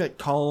only thing that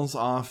calls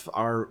off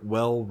our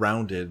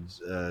well-rounded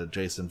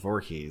Jason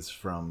Voorhees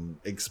from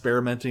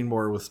experimenting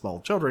more with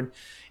small children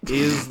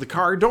is the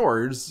car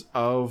doors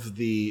of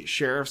the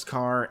sheriff's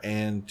car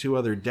and two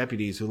other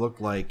deputies who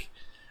look like,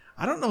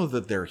 I don't know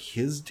that they're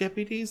his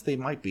deputies. They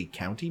might be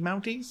county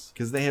mounties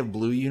because they have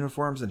blue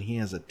uniforms and he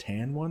has a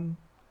tan one.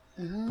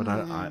 But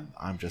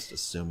I'm just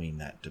assuming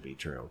that to be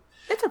true.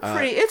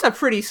 It's a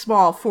pretty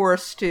small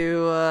force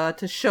to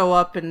show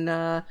up and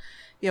at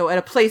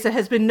a place that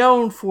has been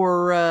known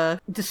for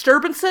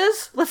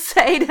disturbances, let's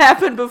say, to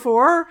happen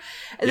before.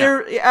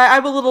 Yeah.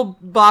 I'm a little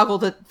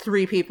boggled that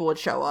 3 people would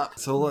show up.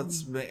 So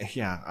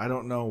I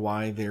don't know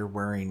why they're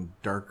wearing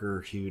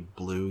darker hued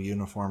blue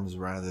uniforms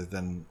rather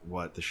than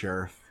what the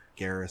Sheriff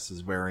Garris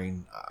is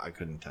wearing. I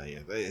couldn't tell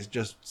you. It's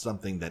just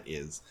something that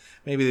is.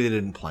 Maybe they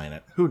didn't plan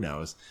it. Who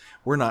knows?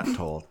 We're not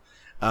told.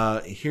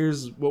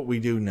 Here's what we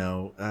do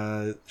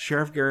know.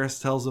 Sheriff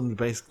Garris tells them to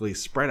basically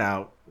spread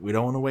out. We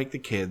don't want to wake the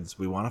kids.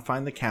 We want to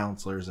find the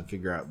counselors and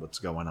figure out what's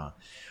going on.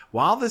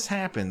 While this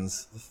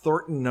happens,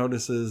 Thornton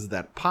notices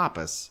that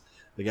Pappas,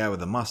 the guy with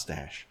the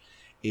mustache,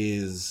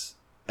 is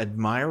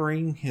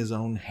admiring his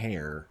own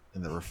hair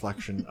in the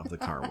reflection of the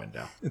car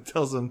window. It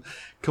tells him,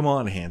 "Come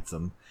on,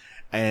 handsome."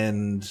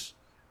 And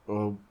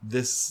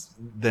this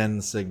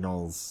then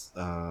signals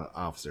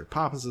Officer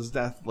Pappas'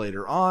 death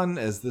later on,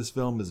 as this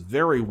film is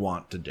very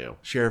wont to do.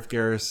 Sheriff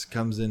Garris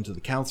comes into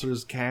the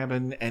counselor's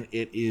cabin, and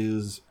it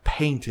is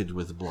painted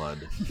with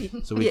blood.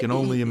 So we can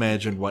only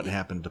imagine what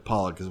happened to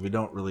Paula, because we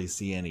don't really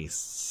see any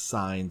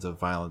signs of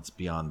violence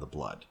beyond the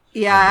blood.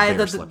 Yeah,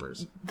 the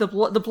slippers. The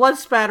blood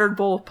spattered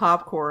bowl of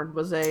popcorn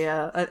was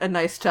a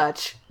nice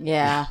touch.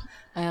 Yeah.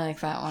 I like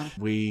that one.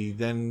 We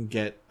then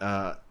get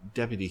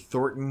Deputy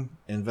Thornton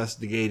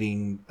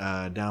investigating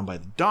down by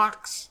the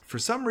docks. For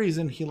some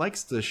reason, he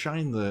likes to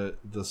shine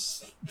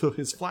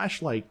his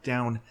flashlight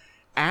down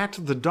at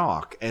the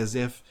dock, as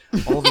if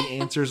all the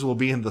answers will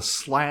be in the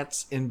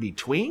slats in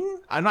between.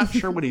 I'm not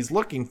sure what he's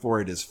looking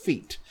for at his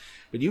feet,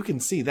 but you can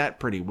see that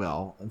pretty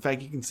well. In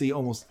fact, you can see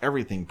almost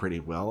everything pretty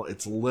well.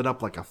 It's lit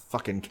up like a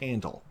fucking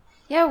candle.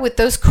 Yeah, with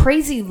those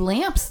crazy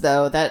lamps,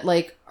 though, that,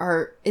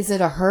 is it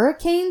a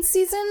hurricane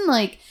season?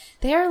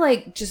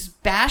 They're,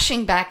 just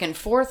bashing back and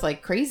forth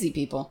like crazy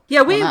people.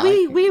 Yeah,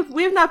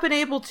 we've not been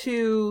able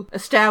to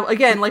establish,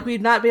 again,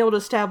 we've not been able to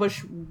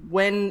establish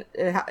when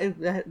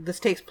this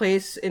takes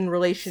place in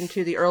relation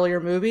to the earlier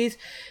movies.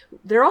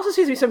 There also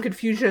seems to be some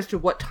confusion as to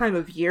what time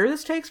of year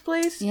this takes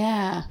place.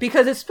 Yeah.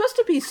 Because it's supposed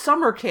to be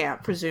summer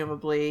camp,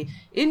 presumably,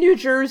 in New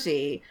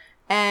Jersey.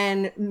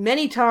 And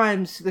many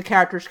times the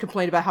characters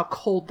complain about how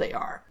cold they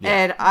are. Yeah.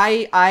 And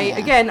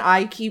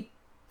I keep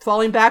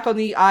falling back on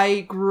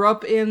I grew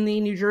up in the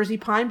New Jersey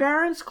Pine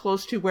Barrens,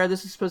 close to where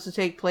this is supposed to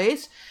take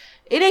place.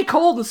 It ain't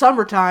cold in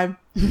summertime.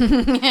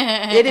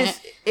 It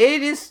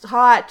is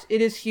hot.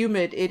 It is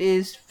humid. It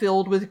is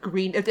filled with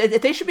green.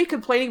 If they should be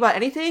complaining about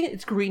anything,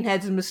 it's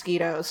greenheads and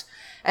mosquitoes.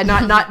 And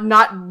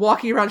not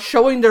walking around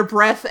showing their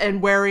breath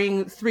and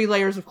wearing 3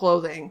 layers of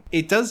clothing.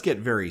 It does get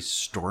very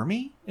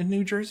stormy in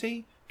New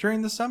Jersey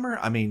during the summer.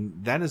 I mean,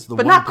 that is the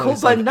but one not place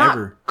cold, but I've not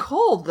ever...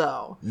 cold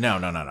though. No.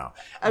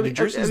 New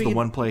Jersey is the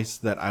one place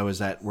that I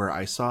was at where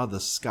I saw the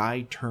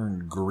sky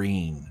turn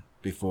green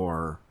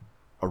before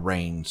a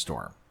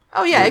rainstorm.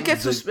 Oh yeah, it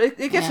gets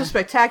to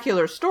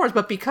spectacular storms,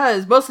 but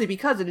mostly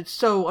because it's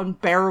so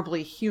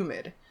unbearably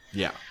humid.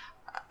 Yeah.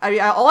 I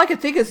mean, all I could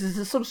think is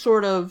this some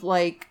sort of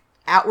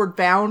Outward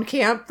Bound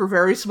camp for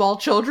very small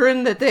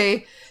children that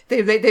they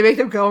make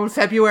them go in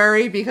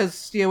February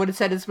because what it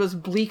said is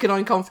most bleak and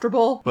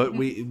uncomfortable. But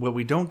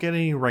we don't get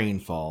any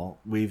rainfall.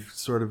 We've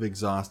sort of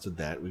exhausted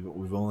that.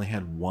 We've only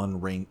had one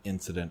rain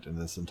incident in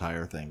this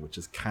entire thing, which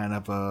is kind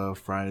of a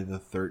Friday the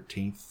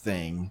 13th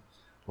thing.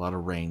 A lot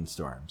of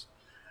rainstorms.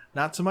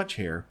 Not so much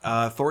here.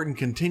 Thornton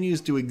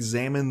continues to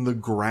examine the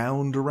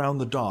ground around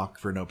the dock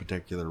for no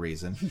particular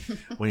reason.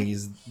 When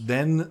he's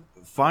then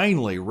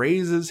finally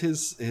raises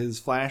his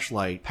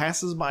flashlight,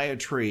 passes by a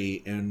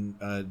tree, and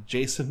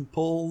Jason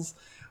pulls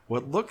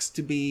what looks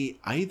to be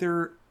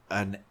either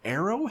an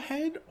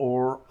arrowhead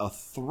or a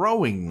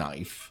throwing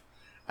knife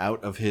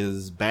out of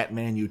his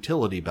Batman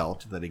utility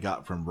belt that he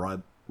got from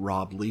Rob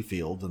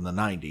Liefeld in the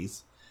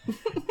 90s.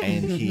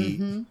 And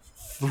he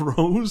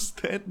throws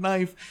that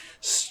knife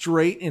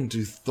straight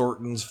into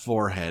Thornton's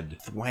forehead.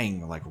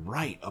 Thwang,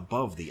 right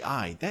above the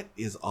eye. That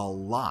is a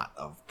lot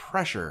of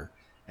pressure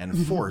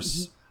and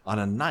force on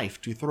a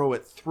knife to throw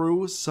it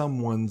through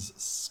someone's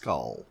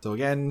skull. So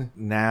again,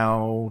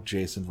 now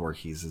Jason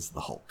Voorhees is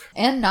the Hulk.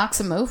 And knocks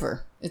him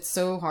over. It's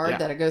so hard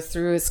that it goes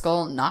through his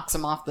skull and knocks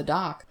him off the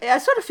dock. I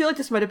sort of feel like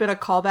this might have been a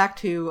callback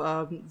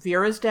to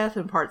Vera's death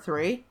in part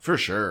 3. For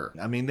sure.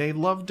 I mean, they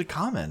love to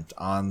comment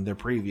on their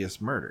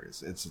previous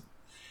murders.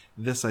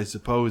 This, I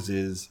suppose,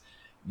 is...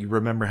 You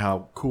remember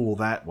how cool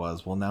that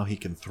was? Well, now he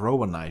can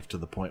throw a knife to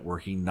the point where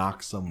he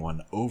knocks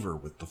someone over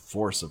with the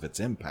force of its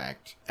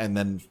impact. And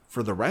then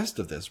for the rest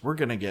of this, we're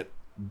going to get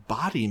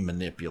body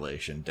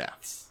manipulation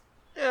deaths.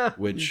 Yeah.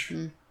 Which,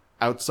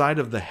 outside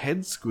of the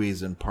head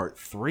squeeze in part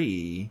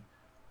 3,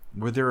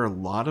 were there a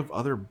lot of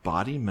other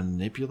body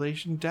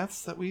manipulation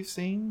deaths that we've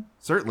seen?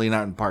 Certainly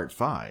not in part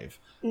 5.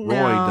 No.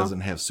 Roy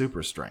doesn't have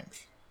super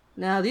strength.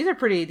 No, these are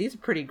pretty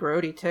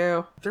grody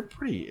too. They're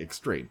pretty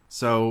extreme.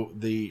 So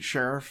the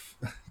sheriff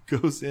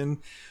goes in,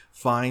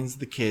 finds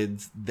the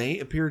kids. They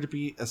appear to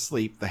be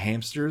asleep. The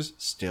hamsters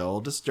still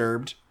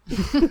disturbed.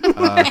 You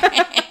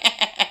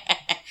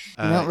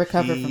don't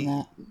recover from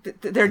that.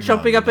 They're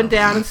jumping up and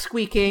down and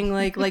squeaking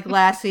like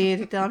Lassie.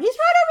 And telling him, he's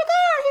right over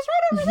there. He's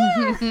right over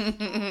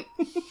there.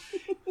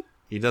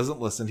 He doesn't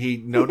listen. He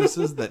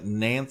notices that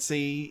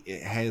Nancy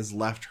has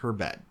left her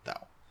bed,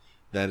 though.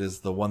 That is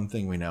the one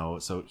thing we know.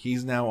 So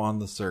he's now on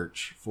the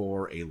search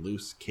for a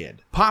loose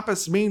kid.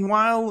 Pappas,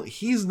 meanwhile,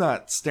 he's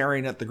not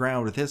staring at the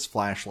ground with his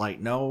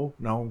flashlight. No,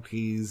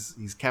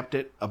 he's kept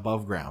it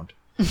above ground.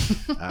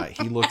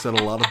 He looks at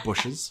a lot of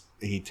bushes.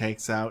 He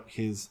takes out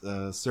his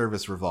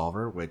service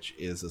revolver, which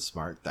is a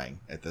smart thing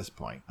at this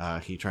point.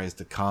 He tries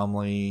to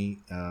calmly...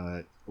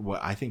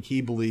 I think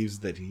he believes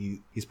that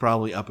he's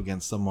probably up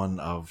against someone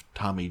of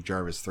Tommy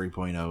Jarvis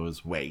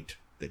 3.0's weight,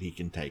 that he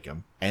can take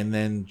him. And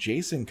then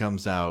Jason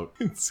comes out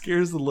and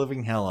scares the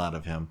living hell out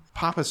of him.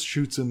 Pappas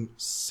shoots him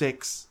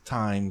 6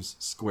 times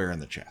square in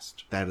the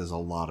chest. That is a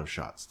lot of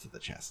shots to the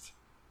chest.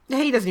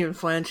 He doesn't even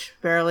flinch,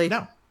 barely.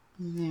 No.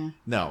 Yeah.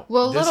 No.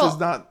 Well, this is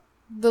not...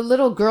 The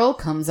little girl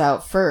comes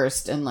out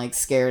first and, like,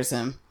 scares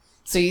him.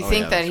 So you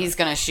think that he's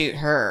going to shoot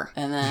her,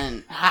 and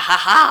then, ha ha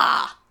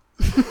ha!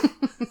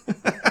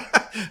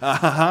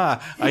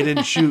 I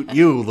didn't shoot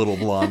you, little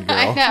blonde girl.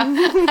 I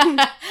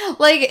know.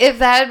 Like, if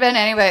that had been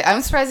anybody,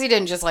 I'm surprised he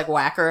didn't just, like,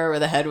 whack her over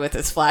the head with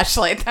his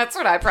flashlight. That's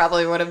what I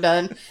probably would have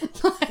done.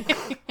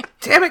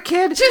 Damn it,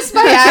 kid! Just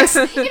by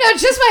accident,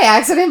 just by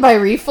accident, by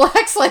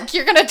reflex, like,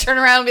 you're going to turn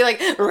around and be like,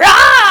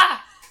 rah!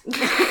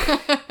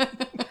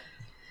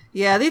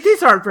 Yeah,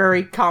 these aren't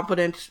very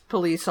competent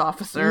police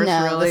officers,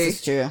 No, really. this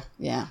is true.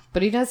 Yeah.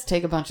 But he does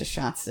take a bunch of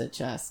shots to the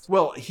chest.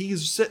 Well,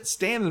 he's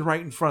standing right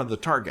in front of the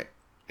target.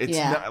 It's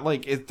not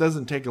like it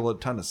doesn't take a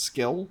ton of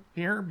skill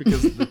here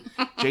because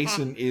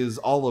Jason is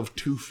all of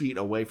 2 feet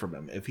away from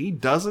him. If he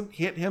doesn't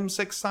hit him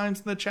 6 times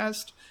in the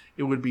chest,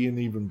 it would be an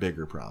even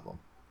bigger problem.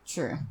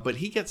 True. But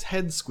he gets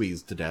head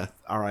squeezed to death,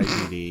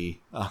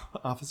 R.I.P.D.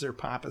 Officer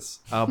Pappas.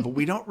 But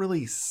we don't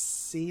really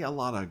see a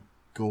lot of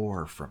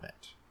gore from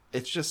it.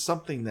 It's just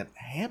something that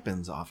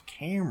happens off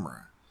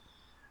camera,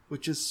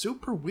 which is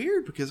super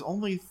weird because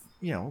only,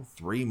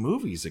 3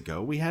 movies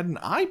ago, we had an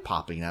eye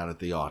popping out at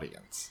the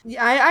audience.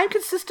 Yeah, I'm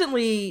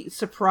consistently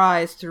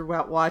surprised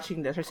throughout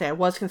watching this. I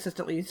was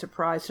consistently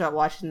surprised throughout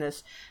watching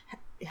this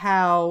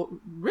how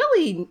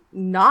really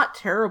not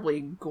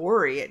terribly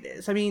gory it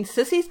is. I mean,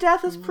 Sissy's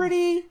death is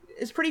pretty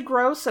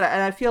gross, and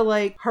I feel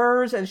like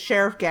hers and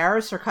Sheriff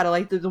Garris are kind of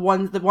like the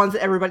ones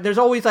that everybody. There's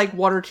always like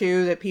 1 or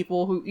 2 that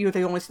people who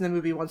they only seen the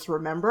movie once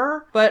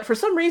remember. But for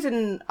some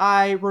reason,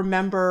 I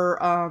remember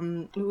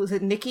was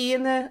it Nikki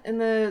in the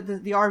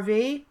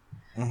RV?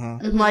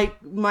 Mm-hmm.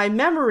 My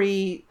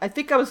memory, I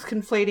think I was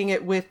conflating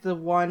it with the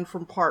one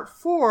from part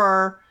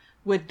 4.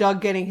 With Doug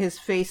getting his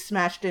face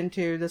smashed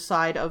into the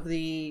side of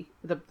the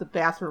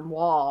bathroom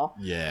wall.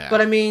 Yeah.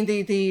 But I mean,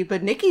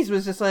 but Nikki's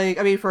was just like,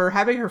 I mean, for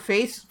having her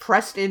face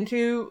pressed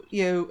into,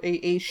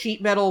 a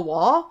sheet metal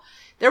wall,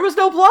 there was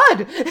no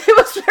blood.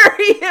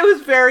 It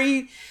was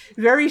very,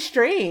 very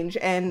strange.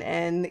 And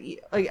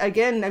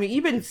again, I mean,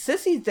 even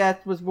Sissy's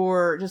death was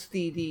more just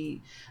the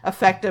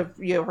effect of,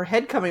 her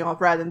head coming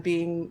off rather than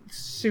being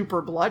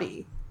super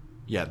bloody.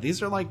 Yeah,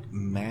 these are like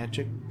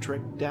magic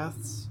trick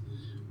deaths.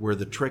 Where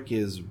the trick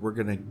is we're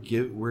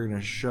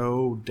gonna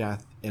show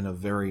death in a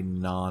very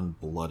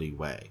non-bloody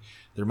way.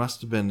 There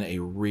must have been a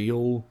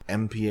real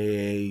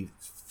MPAA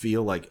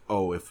feel like,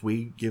 if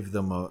we give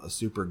them a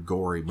super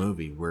gory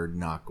movie, we're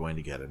not going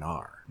to get an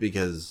R.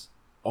 Because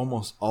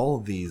almost all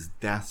of these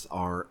deaths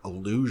are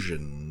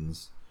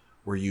illusions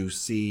where you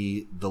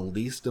see the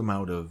least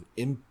amount of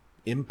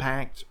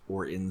impact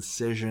or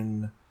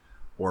incision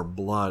or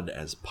blood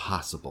as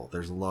possible.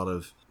 There's a lot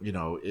of,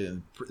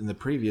 in the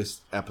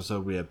previous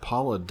episode, we had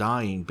Paula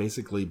dying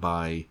basically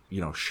by,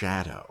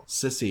 shadow.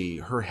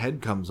 Sissy, her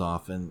head comes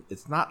off and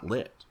it's not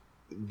lit.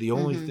 The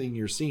only thing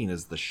you're seeing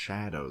is the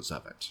shadows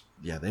of it.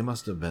 Yeah, they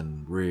must have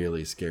been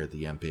really scared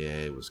the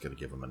MPAA was going to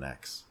give them an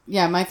X.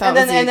 Yeah, my thought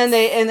and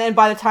then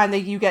by the time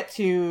that you get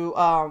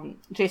to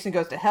Jason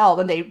Goes to Hell,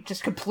 then they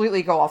just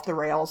completely go off the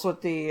rails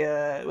with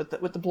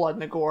the blood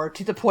and the gore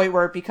to the point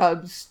where it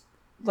becomes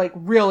like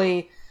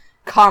really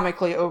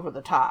comically over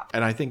the top.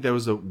 And I think that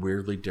was a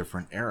weirdly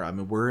different era. I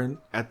mean, we're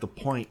at the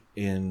point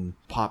in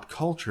pop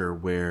culture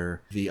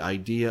where the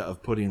idea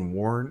of putting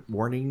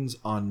warnings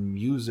on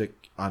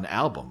music on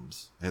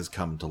albums has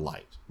come to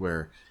light,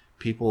 where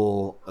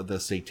the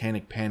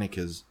satanic panic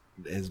has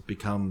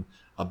become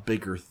a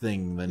bigger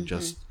thing than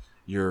just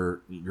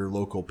your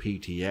local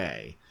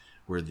PTA,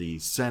 where the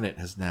Senate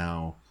has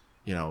now,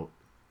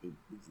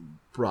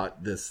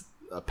 brought this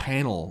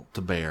panel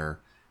to bear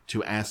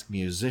to ask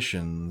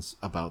musicians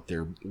about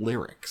their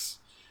lyrics.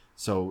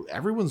 So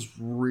everyone's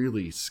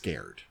really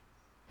scared.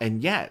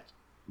 And yet,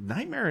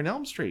 Nightmare on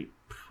Elm Street,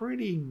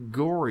 pretty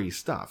gory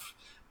stuff.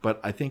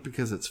 But I think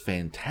because it's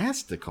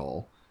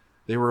fantastical,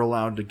 they were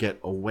allowed to get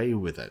away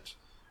with it.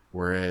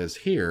 Whereas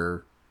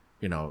here,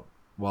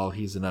 while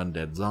he's an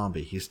undead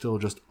zombie. He's still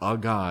just a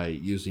guy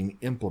using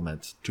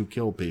implements to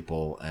kill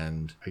people,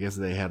 and I guess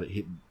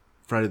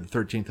Friday the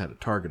 13th had a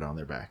target on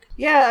their back.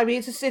 Yeah, I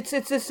mean,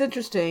 it's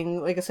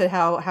interesting. Like I said,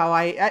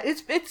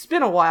 it's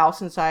been a while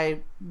since I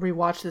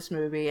rewatched this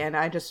movie, and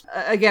I just,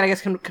 again, I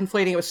guess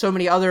conflating it with so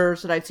many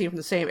others that I'd seen from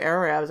the same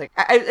era, I was like,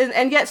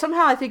 and yet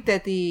somehow I think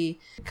that the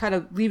kind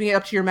of leaving it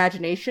up to your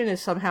imagination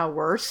is somehow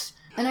worse.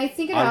 And I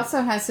think it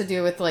also has to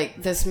do with,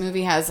 like, this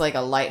movie has, like, a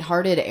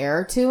lighthearted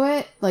air to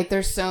it. Like,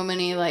 there's so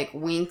many, like,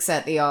 winks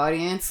at the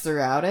audience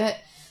throughout it.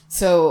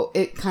 So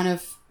it kind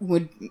of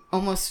would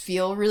almost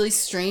feel really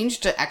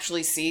strange to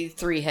actually see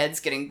 3 heads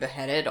getting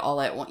beheaded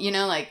all at once. You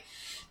know, like,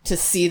 to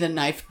see the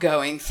knife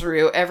going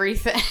through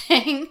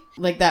everything.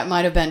 Like, that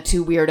might have been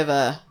too weird of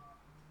a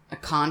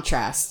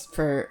contrast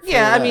for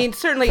yeah, I mean,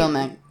 certainly.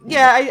 Filming.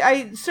 Yeah,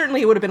 I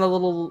certainly it would have been a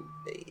little.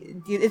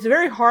 It's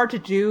very hard to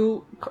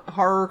do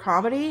horror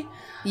comedy.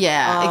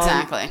 Yeah,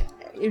 exactly.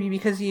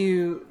 Because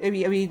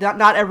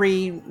not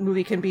every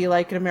movie can be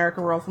like An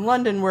American Werewolf in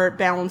London, where it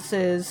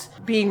balances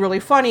being really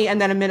funny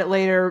and then a minute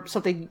later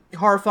something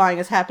horrifying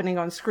is happening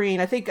on screen.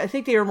 I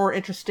think they were more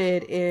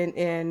interested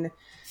in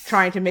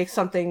trying to make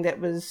something that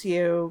was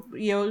a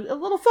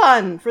little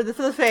fun for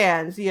the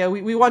fans.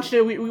 We want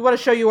to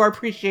show you our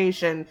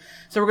appreciation,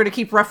 so we're going to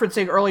keep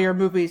referencing earlier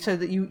movies so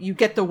that you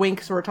get the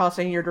winks we're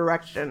tossing in your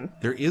direction.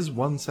 There is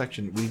one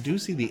section we do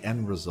see the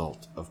end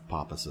result of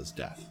Pappas's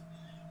death.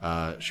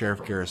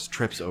 Sheriff Garris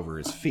trips over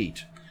his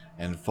feet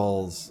and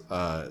falls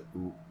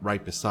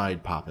right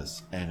beside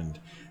Pappas, and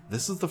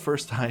this is the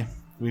first time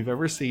we've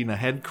ever seen a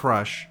head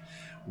crush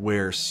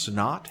where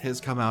snot has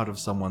come out of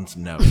someone's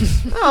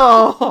nose.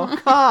 Oh,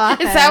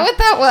 God. Is that what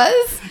that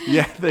was?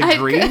 Yeah, the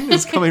green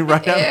is coming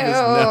right out of his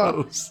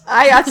nose.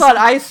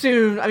 I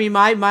assumed, I mean,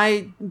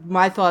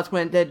 my thoughts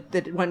went that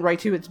it went right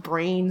to its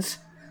brains.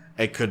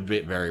 It could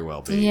be very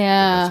well be.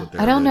 Yeah. That's what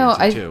they're I don't know.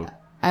 alluding to, too.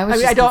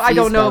 I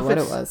don't know if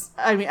it was.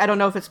 I mean, I don't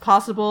know if it's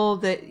possible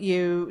that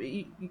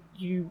the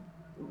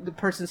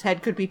person's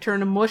head could be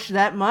turned to mush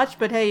that much,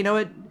 but hey, you know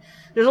what?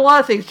 There's a lot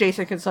of things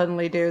Jason can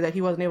suddenly do that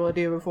he wasn't able to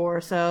do before,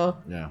 so.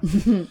 Yeah.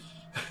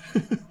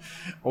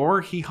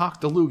 Or he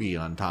hawked a loogie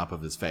on top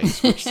of his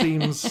face, which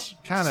seems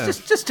kind of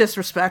just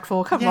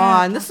disrespectful. Come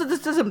on, this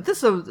is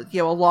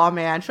a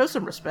lawman. Show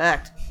some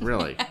respect.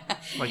 Really.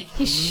 Like,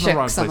 He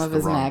shook some of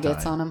his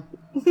maggots on him.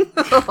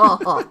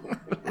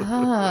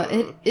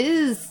 It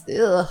is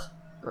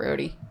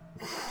grody.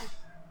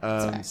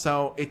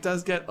 So it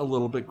does get a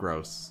little bit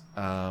gross,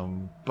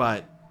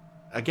 but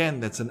again,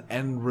 that's an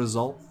end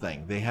result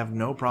thing. They have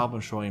no problem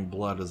showing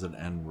blood as an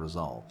end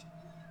result,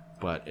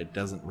 but it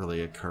doesn't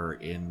really occur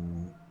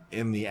in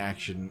the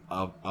action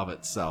of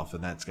itself,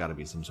 and that's got to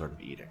be some sort of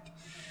edict.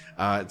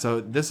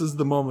 So this is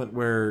the moment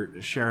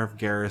where Sheriff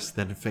Garris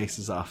then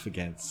faces off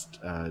against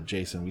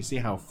Jason. We see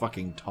how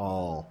fucking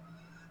tall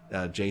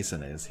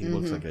Jason is. He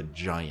looks like a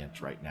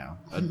giant right now.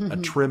 A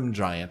trim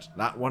giant,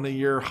 not one of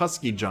your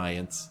husky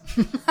giants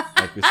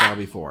like we saw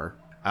before.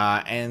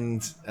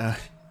 And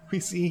we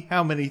see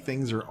how many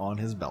things are on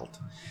his belt.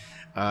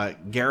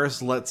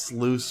 Garris lets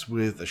loose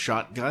with a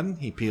shotgun.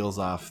 He peels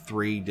off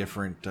 3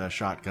 different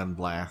shotgun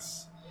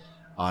blasts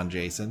on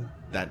Jason.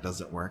 That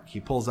doesn't work.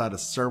 He pulls out a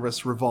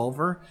service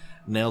revolver,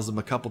 nails him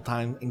a couple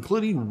times,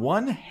 including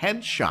 1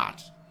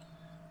 headshot,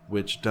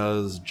 which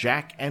does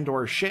Jack and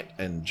or shit,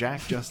 and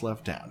Jack just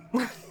left town.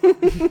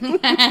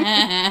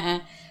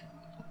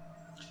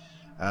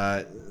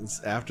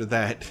 After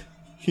that,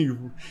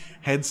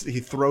 he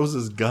throws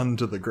his gun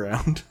to the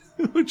ground,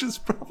 which is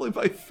probably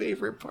my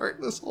favorite part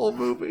in this whole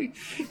movie.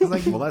 He's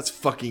like, well, that's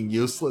fucking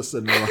useless,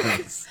 and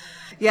runs.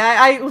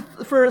 Yeah,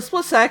 for a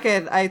split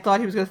second, I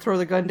thought he was going to throw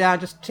the gun down,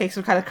 just take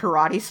some kind of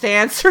karate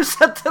stance or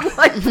something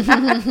like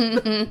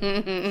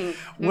that.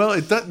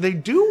 Well, they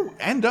do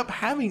end up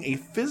having a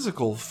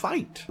physical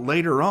fight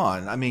later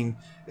on. I mean,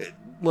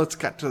 let's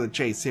cut to the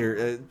chase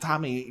here.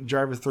 Tommy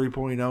Jarvis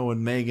 3.0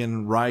 and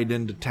Megan ride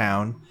into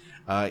town.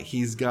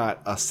 He's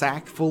got a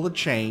sack full of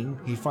chain.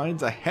 He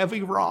finds a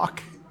heavy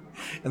rock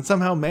and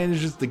somehow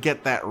manages to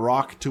get that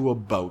rock to a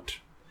boat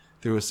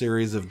through a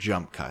series of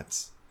jump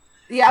cuts.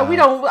 Yeah,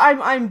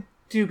 I'm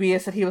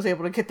dubious that he was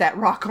able to get that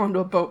rock onto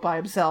a boat by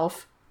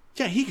himself.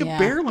 Yeah, he could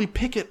barely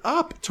pick it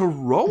up to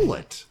roll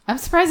it. I'm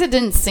surprised it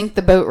didn't sink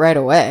the boat right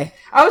away.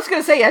 I was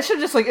gonna say, I should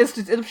just it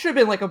should have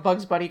been like a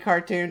Bugs Bunny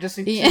cartoon. Just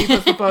he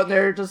puts the boat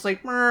there, just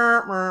like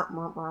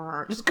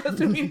just goes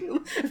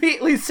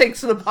immediately sinks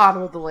to the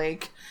bottom of the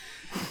lake.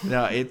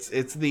 No, it's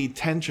the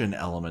tension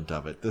element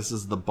of it. This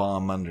is the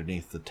bomb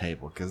underneath the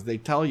table, because they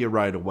tell you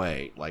right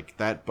away, like,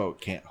 that boat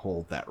can't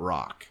hold that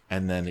rock.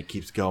 And then it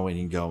keeps going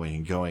and going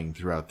and going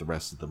throughout the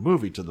rest of the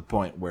movie to the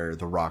point where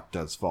the rock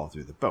does fall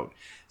through the boat.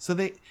 So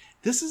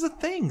this is a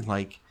thing,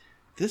 like,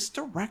 this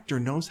director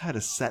knows how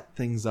to set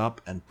things up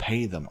and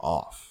pay them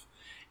off.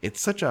 It's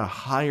such a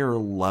higher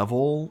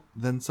level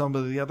than some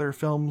of the other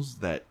films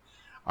that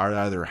are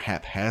either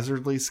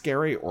haphazardly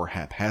scary or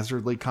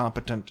haphazardly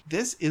competent.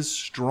 This is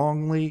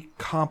strongly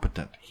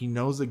competent. He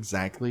knows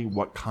exactly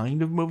what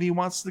kind of movie he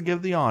wants to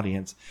give the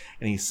audience,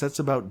 and he sets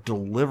about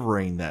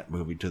delivering that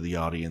movie to the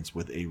audience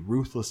with a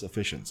ruthless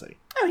efficiency.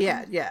 Oh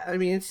yeah. I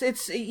mean,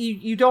 it's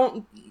you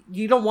don't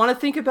want to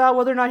think about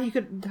whether or not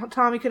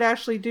Tommy could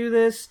actually do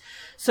this.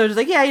 So just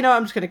like, yeah,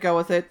 I'm just going to go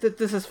with it.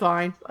 This is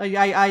fine.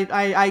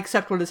 I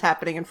accept what is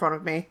happening in front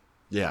of me.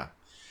 Yeah.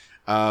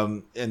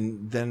 And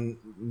then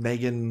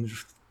Megan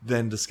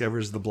then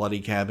discovers the bloody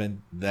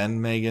cabin. Then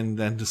Megan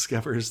then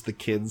discovers the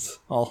kids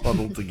all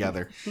huddled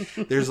together.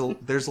 There's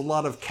a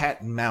lot of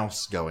cat and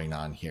mouse going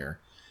on here,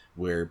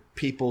 where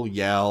people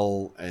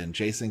yell and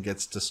Jason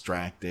gets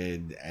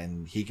distracted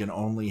and he can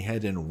only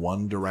head in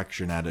one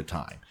direction at a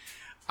time.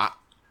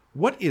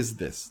 What is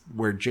this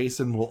where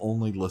Jason will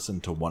only listen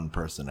to one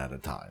person at a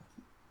time?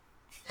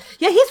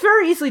 Yeah, he's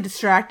very easily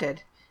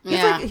distracted.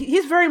 Yeah.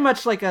 He's very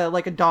much like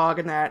a dog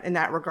in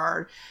that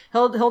regard.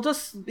 He'll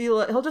just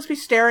be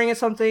staring at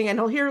something and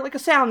he'll hear like a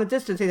sound in the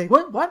distance. He's like,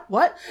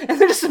 what?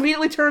 And then just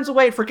immediately turns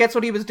away and forgets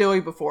what he was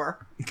doing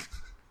before.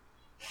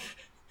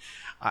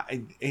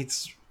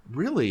 It's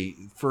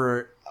really,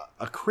 for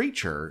a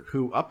creature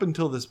who up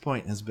until this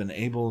point has been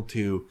able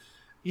to,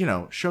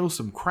 show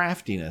some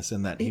craftiness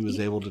in that he was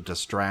able to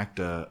distract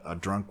a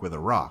drunk with a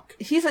rock.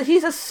 He's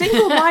a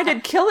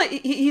single-minded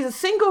he's a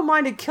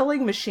single-minded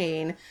killing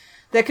machine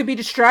that could be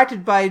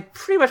distracted by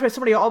pretty much by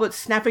somebody all but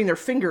snapping their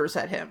fingers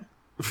at him.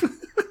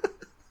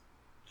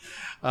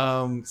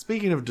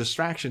 Speaking of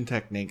distraction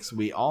techniques,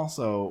 we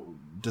also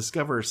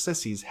discover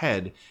Sissy's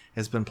head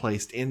has been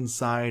placed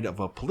inside of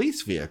a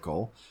police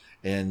vehicle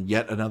in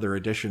yet another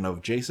edition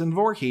of Jason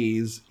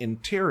Voorhees,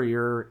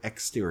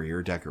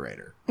 interior-exterior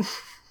decorator.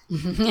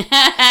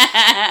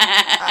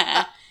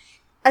 I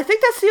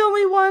think that's the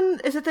only one.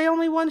 Is it the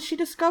only one she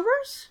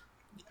discovers?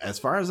 As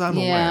far as I'm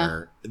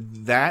aware,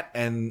 that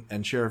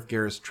and Sheriff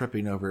Garris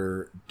tripping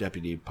over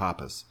Deputy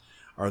Pappas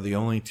are the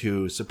only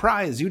two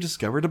surprise you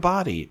discovered a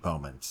body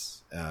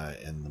moments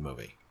in the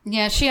movie.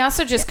 Yeah, she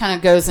also just kind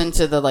of goes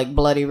into the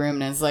bloody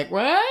room and is like,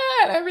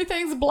 "What?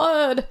 Everything's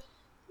blood."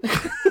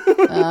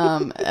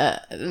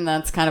 And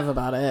that's kind of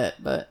about it.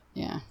 But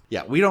yeah,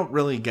 we don't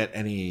really get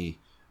any.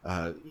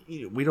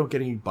 We don't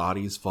get any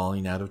bodies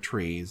falling out of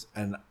trees,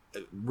 and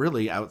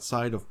really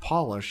outside of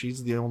Paula,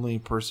 she's the only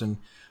person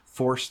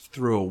forced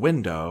through a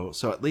window,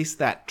 so at least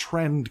that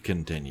trend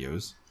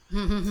continues.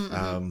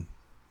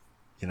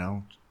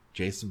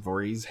 Jason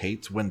Voorhees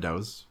hates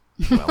windows.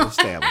 Well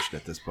established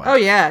at this point. Oh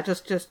yeah,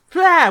 just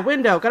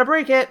window, gotta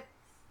break it.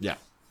 Yeah,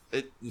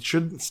 it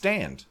shouldn't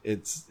stand.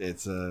 It's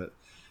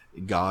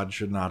God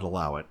should not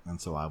allow it,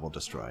 and so I will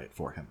destroy it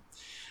for him.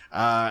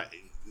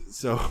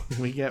 So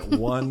we get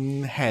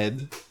one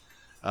head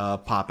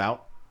pop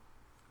out,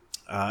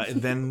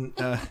 and then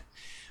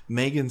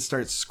Megan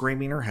starts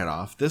screaming her head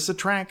off. This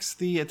attracts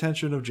the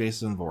attention of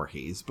Jason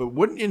Voorhees, but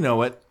wouldn't you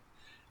know it,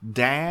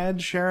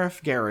 Dad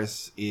Sheriff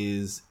Garris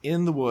is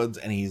in the woods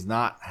and he's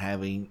not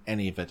having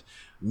any of it.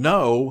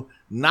 No,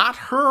 not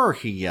her,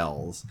 he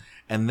yells.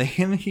 And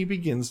then he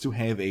begins to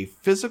have a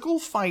physical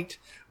fight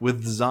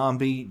with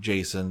zombie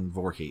Jason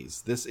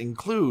Voorhees. This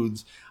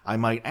includes, I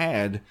might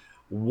add,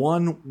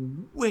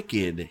 one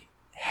wicked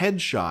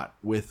headshot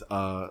with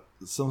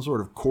some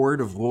sort of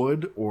cord of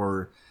wood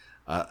or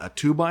a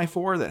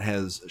 2x4 that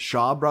has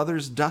Shaw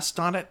Brothers dust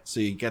on it, so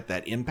you get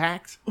that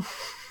impact.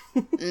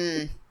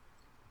 I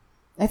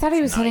thought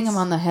he was hitting him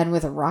on the head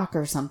with a rock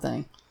or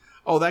something.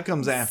 Oh, that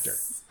comes after.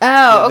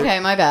 Oh, okay,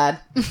 my bad.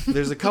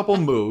 There's a couple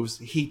moves.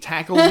 He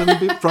tackles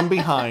him from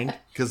behind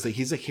because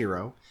he's a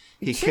hero.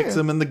 He kicks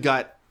him in the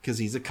gut because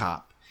he's a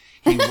cop.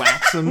 He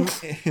whacks him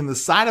in the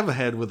side of the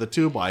head with a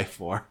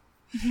 2x4.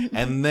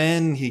 And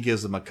then he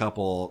gives him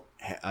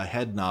a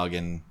head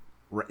noggin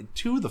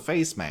to the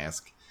face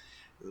mask.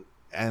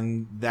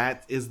 And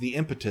that is the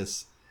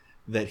impetus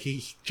that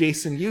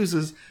Jason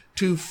uses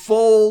to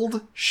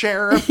fold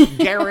Sheriff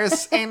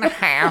Garris in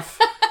half.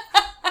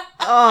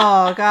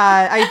 Oh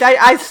God,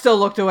 I still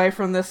looked away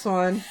from this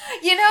one.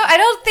 I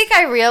don't think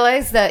I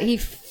realized that he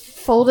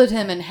folded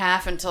him in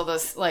half until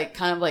this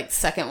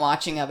second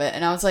watching of it,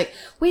 and I was like,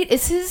 wait,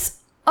 is his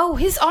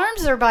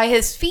arms are by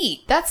his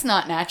feet. That's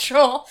not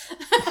natural.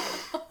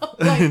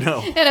 I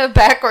know. In a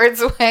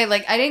backwards way.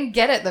 I didn't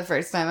get it the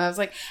first time. I was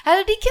like, how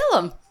did he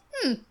kill him?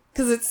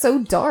 Because it's so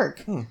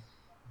dark.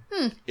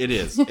 It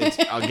is. It's,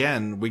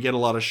 again, we get a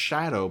lot of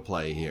shadow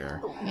play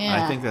here.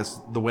 Yeah. I think that's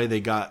the way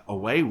they got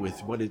away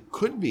with what it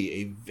could be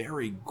a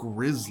very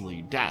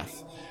grisly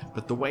death.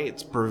 But the way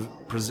it's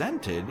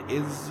presented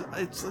is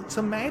it's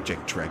a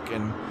magic trick,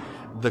 and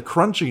the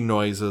crunching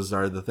noises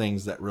are the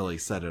things that really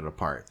set it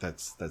apart.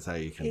 That's how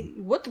you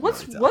can.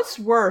 What's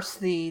worse,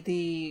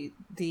 the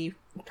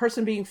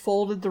person being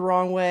folded the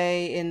wrong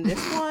way in this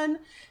one,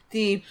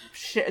 the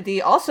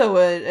also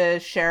a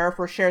sheriff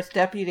or sheriff's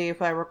deputy,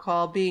 if I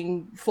recall,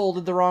 being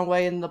folded the wrong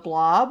way in The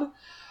Blob,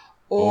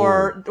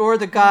 or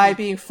the guy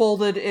being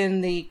folded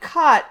in the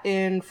cot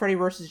in Freddy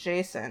vs.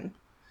 Jason.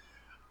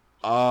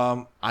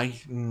 I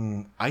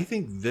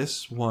think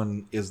this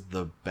one is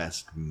the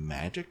best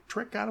magic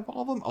trick out of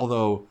all of them.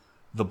 Although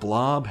the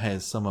Blob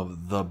has some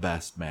of the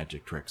best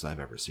magic tricks I've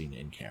ever seen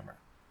in camera.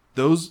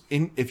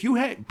 If you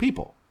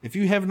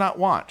have not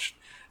watched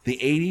the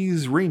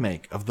 80s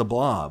remake of The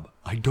Blob,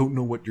 I don't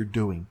know what you're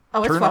doing.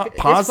 Oh,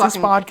 Pause this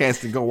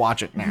podcast and go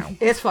watch it now.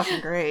 It's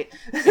fucking great.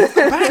 It's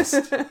the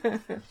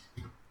best.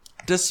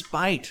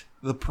 Despite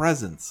the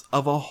presence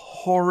of a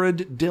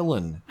horrid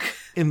Dylan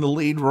in the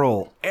lead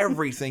role,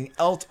 everything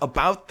else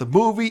about the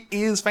movie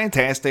is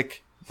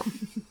fantastic.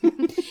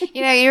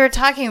 You know, you were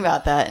talking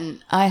about that,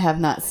 and I have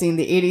not seen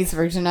the 80s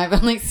version. I've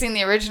only seen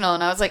the original,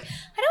 and I was like,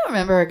 I don't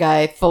remember a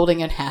guy folding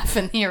in half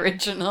in the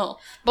original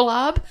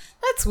Blob.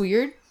 That's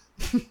weird.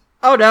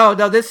 Oh no,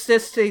 this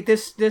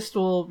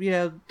will, you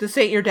know, this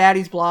ain't your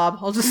daddy's Blob.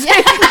 I'll just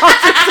say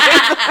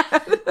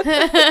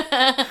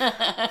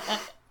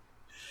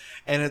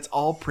And it's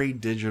all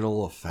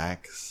pre-digital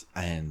effects,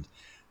 and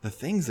the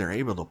things they're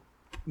able to,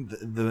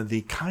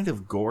 the kind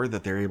of gore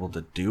that they're able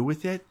to do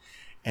with it,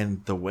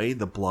 and the way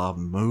the Blob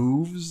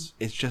moves,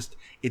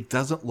 it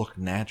doesn't look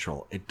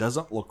natural. It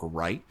doesn't look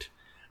right,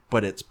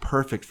 but it's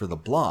perfect for the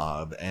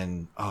Blob.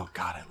 And oh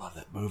god, I love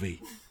that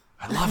movie.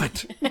 I love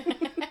it.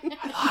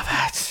 I love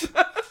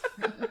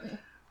it.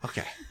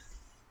 Okay.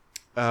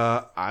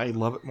 I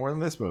love it more than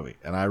this movie,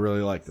 and I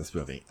really like this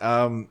movie.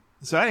 So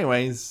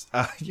anyways,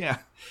 yeah.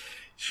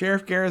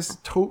 Sheriff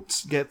Garris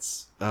totes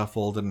gets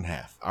folded in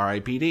half.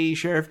 R.I.P.D.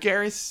 Sheriff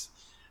Garris.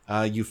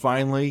 You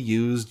finally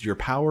used your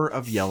power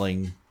of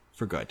yelling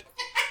for good.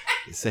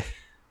 You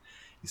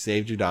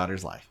saved your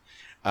daughter's life.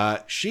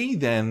 She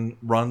then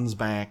runs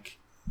back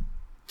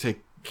to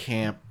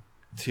camp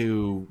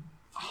to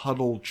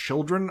huddle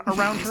children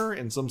around her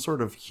in some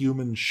sort of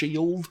human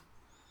shield,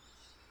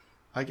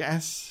 I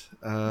guess.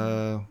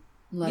 Yeah,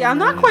 I'm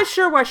not quite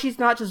sure why she's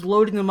not just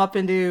loading them up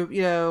into,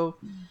 you know,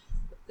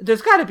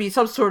 there's got to be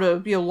some sort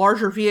of, you know,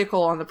 larger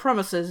vehicle on the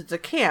premises. It's a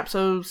camp,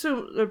 so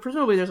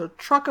presumably there's a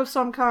truck of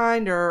some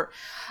kind, or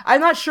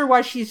I'm not sure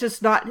why she's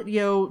just not,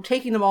 you know,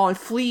 taking them all and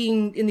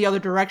fleeing in the other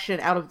direction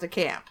out of the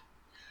camp.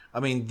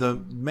 I mean,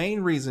 the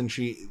main reason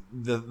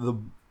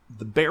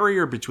the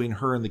barrier between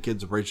her and the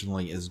kids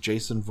originally is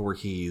Jason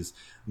Voorhees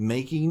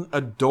making a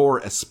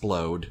door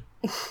explode.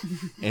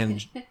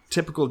 In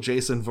typical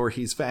Jason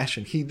Voorhees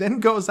fashion, he then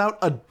goes out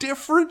a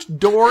different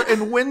door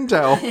and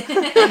window.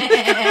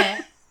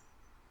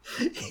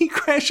 He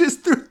crashes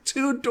through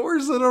 2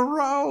 doors in a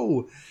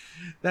row.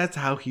 That's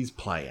how he's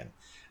playing.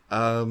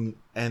 And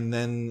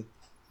then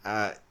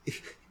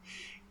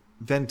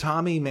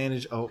Tommy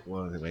managed... Oh,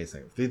 well, wait a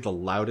second. Be the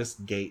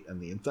loudest gate in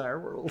the entire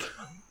world.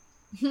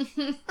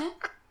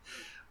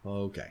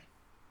 Okay.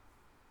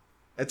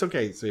 It's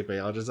okay, Sweet Pea.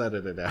 I'll just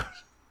edit it out.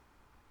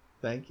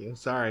 Thank you.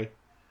 Sorry.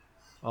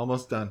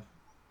 Almost done.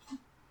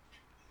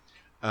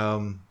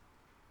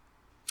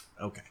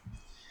 Okay.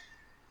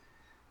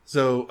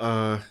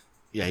 So,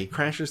 yeah, he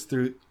crashes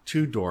through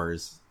 2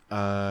 doors.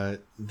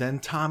 Then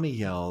Tommy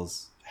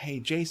yells, "Hey,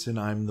 Jason,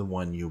 I'm the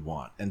one you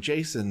want." And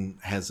Jason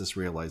has this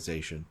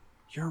realization.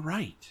 You're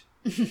right.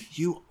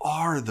 You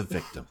are the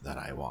victim that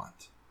I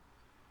want.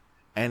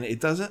 And it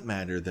doesn't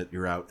matter that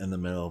you're out in the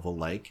middle of a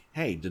lake.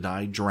 Hey, did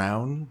I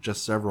drown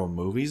just several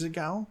movies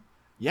ago?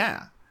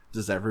 Yeah.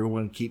 Does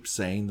everyone keep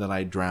saying that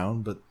I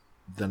drowned, but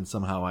then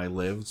somehow I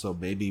lived, so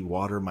maybe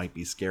water might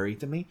be scary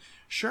to me?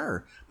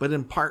 Sure. But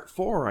in part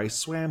 4, I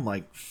swam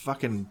like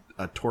fucking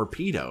a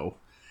torpedo,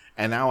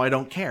 and now I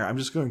don't care. I'm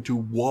just going to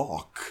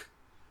walk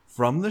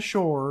from the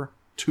shore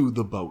to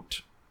the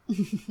boat.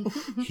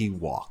 He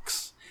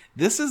walks.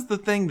 This is the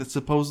thing that's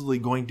supposedly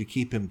going to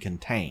keep him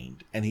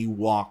contained, and he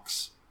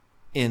walks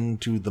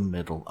into the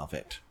middle of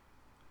it.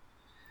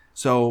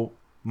 So,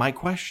 my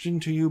question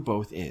to you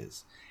both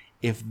is,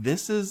 if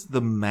this is the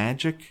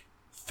magic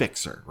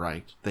fixer,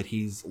 right, that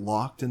he's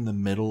locked in the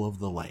middle of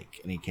the lake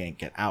and he can't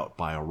get out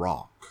by a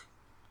rock,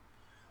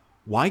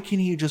 why can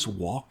he just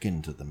walk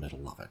into the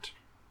middle of it?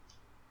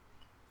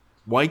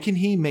 Why can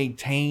he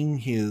maintain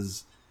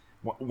his...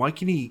 Why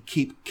can he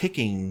keep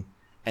kicking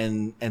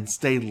and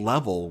stay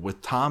level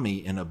with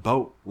Tommy in a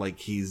boat like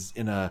he's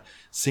in a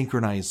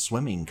synchronized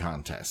swimming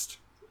contest?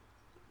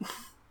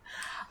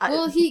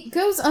 Well, he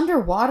goes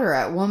underwater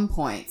at one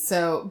point,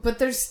 so, but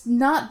there's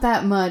not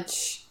that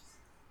much,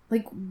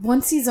 like,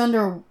 once he's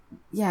under,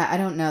 yeah, I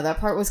don't know, that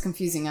part was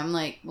confusing. I'm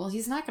like, well,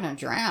 he's not gonna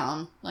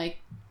drown, like...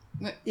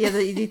 Yeah,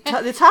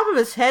 the top of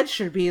his head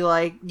should be,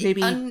 like,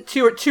 maybe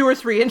 2 or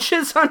 3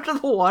 inches under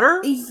the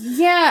water.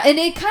 Yeah, and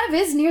it kind of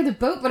is near the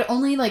boat, but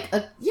only, like,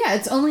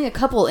 it's only a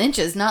couple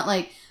inches, not,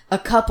 like, a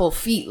couple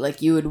feet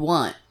like you would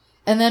want.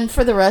 And then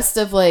for the rest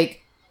of,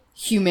 like,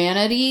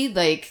 humanity,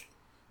 like...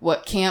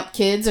 What, camp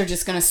kids are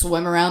just going to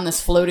swim around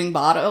this floating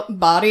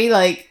body,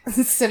 like,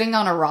 sitting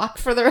on a rock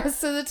for the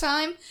rest of the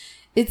time?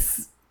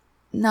 It's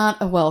not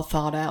a well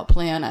thought out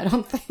plan, I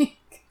don't think.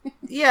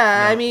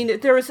 Yeah, no. I mean, if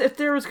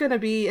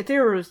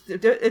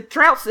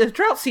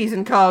drought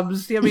season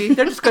comes, I mean,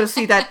 they're just going to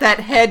see that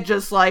head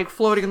just, like,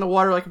 floating in the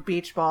water like a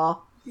beach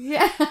ball.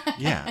 Yeah.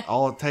 Yeah,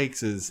 all it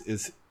takes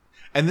is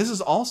And this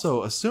is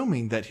also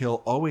assuming that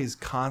he'll always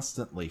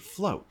constantly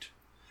float.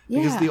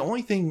 Because Yeah. the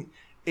only thing,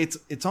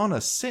 it's on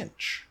a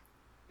cinch.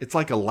 It's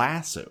like a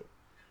lasso.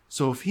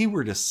 So if he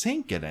were to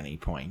sink at any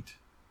point,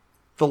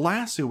 the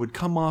lasso would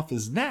come off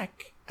his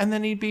neck, and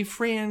then he'd be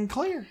free and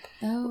clear.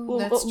 Oh,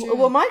 that's true.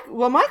 Well,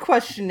 my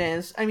question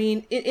is, I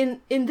mean,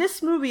 in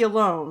this movie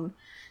alone,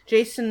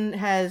 Jason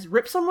has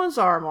ripped someone's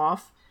arm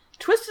off,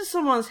 twisted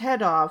someone's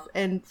head off,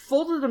 and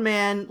folded a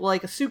man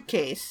like a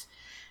suitcase,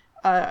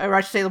 or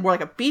I should say more like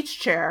a beach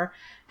chair.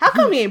 How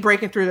come he ain't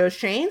breaking through those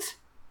chains?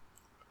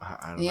 I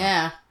don't know.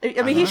 Yeah.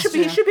 I mean, he should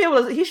be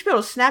able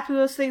to snap through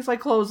those things like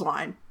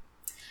clothesline.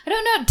 I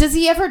don't know. Does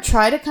he ever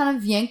try to kind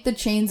of yank the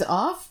chains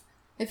off?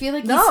 I feel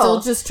like he's No.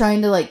 still just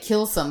trying to, like,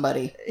 kill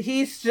somebody.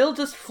 He's still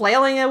just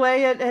flailing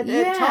away at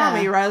Yeah.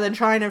 Tommy rather than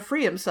trying to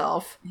free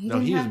himself. No,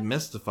 he is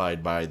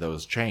mystified by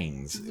those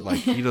chains.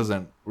 Like, he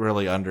doesn't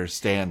really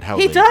understand how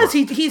He they does.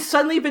 work. He's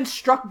suddenly been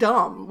struck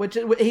dumb, which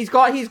he's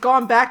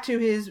gone back to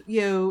his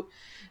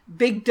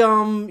big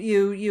dumb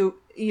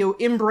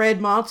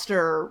inbred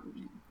monster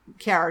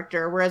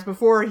character, whereas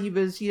before he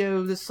was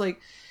this like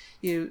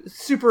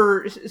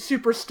super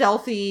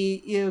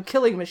stealthy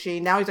killing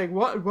machine. Now he's like,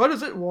 what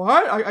is it?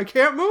 What? I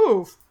can't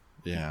move.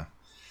 Yeah.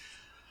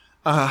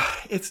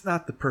 It's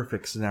not the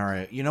perfect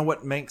scenario. You know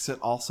what makes it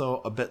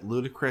also a bit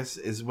ludicrous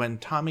is when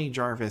Tommy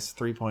Jarvis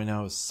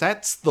 3.0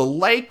 sets the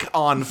lake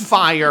on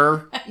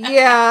fire.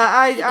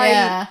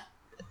 Yeah.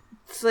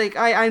 It's like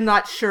I'm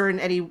not sure in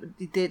any.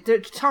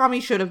 Tommy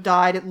should have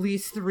died at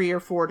least 3 or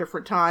 4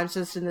 different times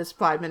just in this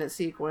 5-minute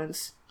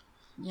sequence.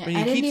 Yeah, I mean, I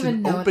he didn't keeps even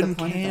an know what the open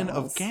point can of that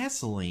of was.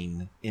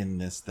 gasoline in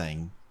this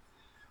thing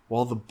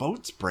while the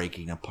boat's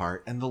breaking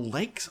apart and the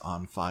lake's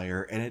on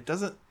fire, and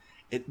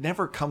it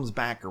never comes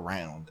back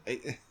around.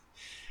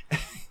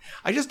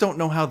 I just don't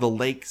know how the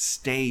lake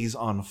stays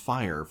on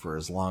fire for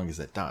as long as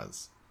it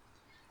does.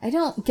 I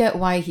don't get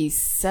why he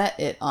set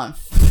it on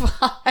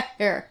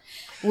fire.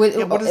 what is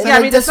that? Yeah,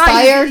 I mean, does that's not-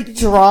 fire he-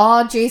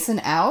 draw Jason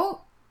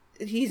out?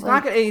 He's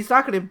not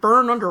gonna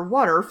burn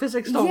underwater.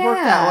 Physics don't work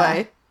that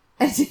way.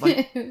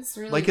 It was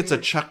really Like it's a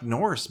weird. Chuck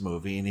Norris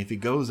movie, and if he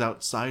goes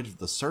outside of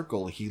the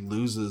circle, he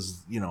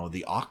loses,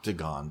 the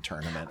octagon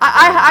tournament.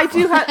 I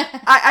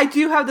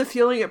do have the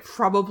feeling it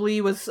probably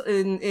was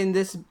in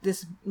this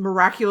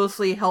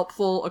miraculously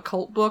helpful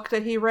occult book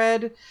that he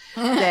read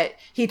that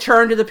he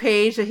turned to the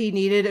page that he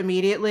needed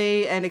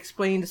immediately and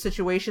explained the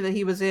situation that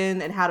he was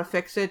in and how to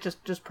fix it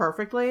just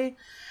perfectly.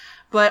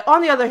 But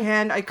on the other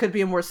hand, I could be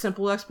a more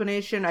simple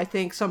explanation. I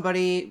think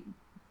somebody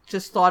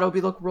just thought it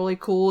would look really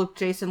cool if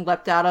Jason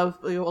leapt out of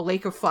a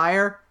lake of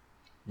fire.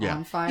 Yeah.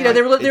 On fire.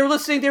 They were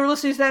listening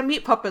to that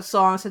Meat Puppet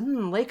song and said,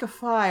 Lake of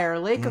Fire,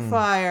 Lake of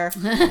Fire.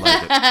 I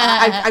like it.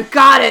 I've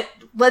got it.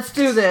 Let's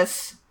do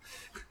this.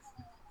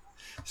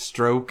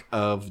 Stroke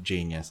of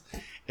genius.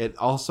 It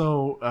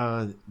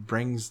also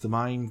brings to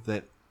mind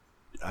that,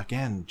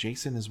 again,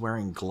 Jason is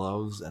wearing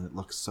gloves, and it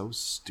looks so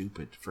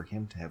stupid for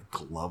him to have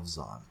gloves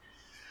on.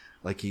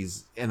 Like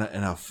he's in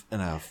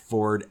a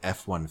Ford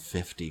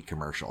F-150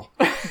 commercial.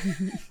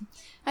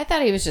 I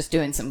thought he was just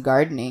doing some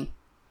gardening.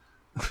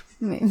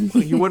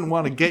 You wouldn't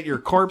want to get your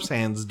corpse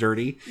hands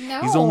dirty.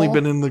 No. He's only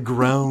been in the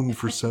ground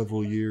for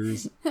several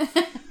years.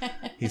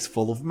 He's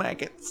full of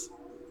maggots.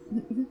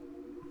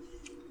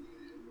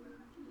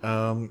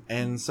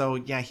 And so,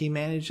 yeah, he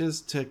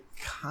manages to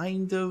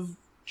kind of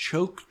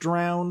choke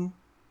drown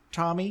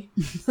Tommy.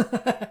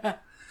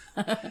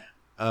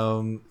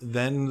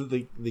 Then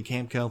the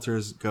camp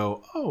counselors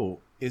go, "Oh,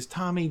 is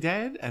Tommy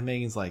dead?" And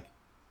Megan's like,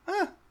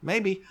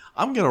 maybe.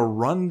 I'm going to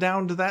run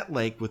down to that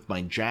lake with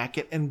my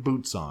jacket and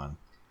boots on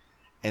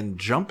and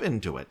jump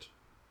into it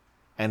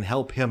and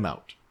help him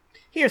out.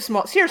 Here's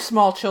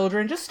small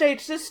children. Just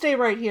stay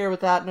right here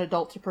without an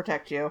adult to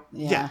protect you.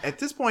 Yeah, at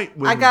this point,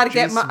 when I gotta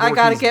get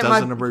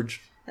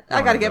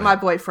my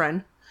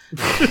boyfriend.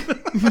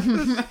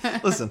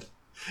 Listen,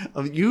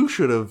 you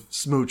should have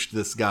smooched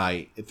this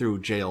guy through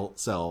jail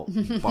cell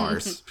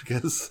bars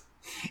because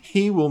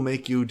he will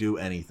make you do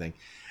anything.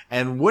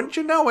 And wouldn't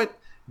you know it,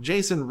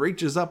 Jason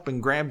reaches up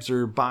and grabs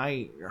her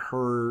by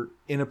her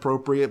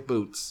inappropriate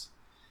boots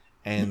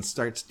and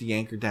starts to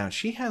yank her down.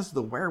 She has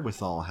the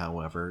wherewithal,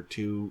 however,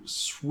 to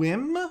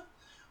swim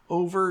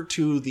over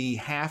to the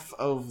half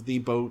of the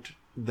boat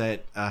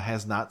that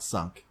has not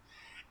sunk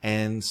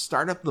and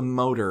start up the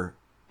motor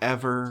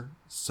ever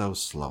so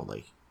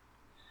slowly.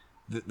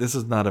 This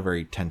is not a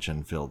very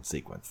tension-filled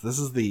sequence. This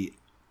is the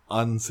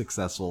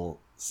unsuccessful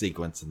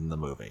sequence in the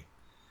movie.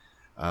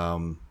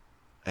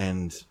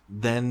 And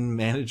then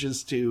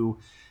manages to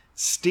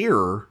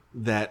steer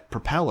that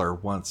propeller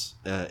once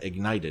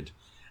ignited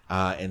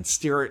and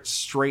steer it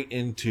straight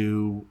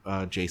into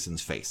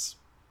Jason's face.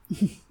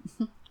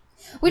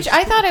 Which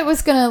I thought it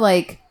was gonna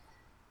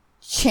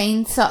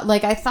chainsaw.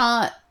 Like I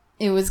thought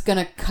it was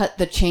gonna cut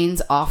the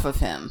chains off of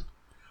him.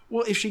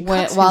 Well, if she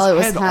cuts while his it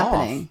was head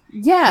happening. off,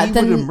 Yeah, he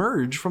then would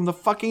emerge from the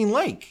fucking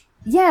lake.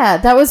 yeah,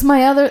 that was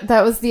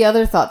the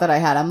other thought that I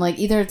had. I'm like,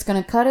 either it's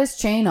gonna cut his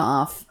chain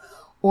off,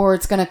 or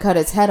it's gonna cut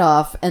his head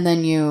off, and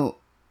then you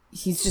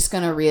he's just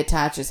going to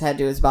reattach his head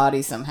to his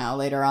body somehow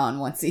later on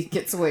once he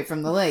gets away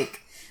from the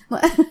lake.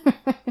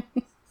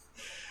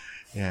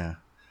 Yeah.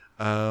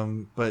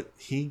 But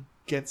he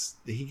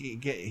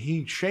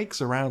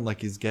shakes around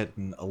like he's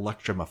getting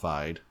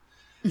electrified.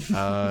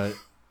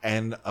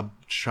 And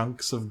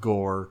chunks of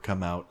gore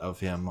come out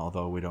of him,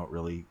 although we don't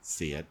really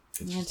see it.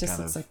 It's just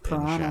kind of like in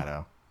piranha.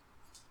 shadow.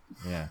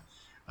 Yeah.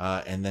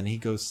 And then he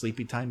goes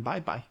sleepy time,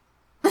 bye-bye.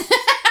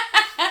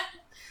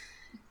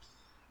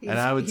 And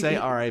I would say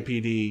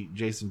R.I.P.D.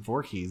 Jason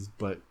Voorhees,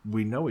 but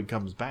we know he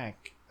comes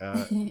back.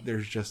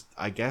 There's just,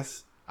 I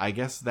guess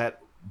that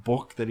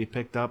book that he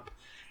picked up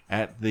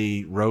at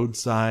the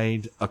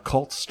roadside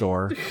occult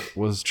store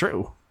was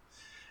true.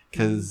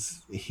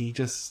 Because he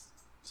just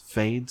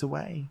fades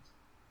away.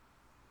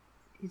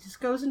 He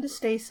just goes into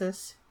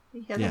stasis.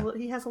 He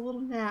has a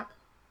little nap.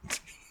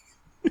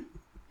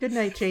 Good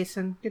night,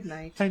 Jason. Good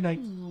night. Night night.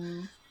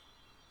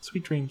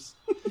 Sweet dreams.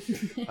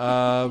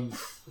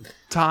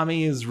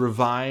 Tommy is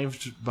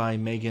revived by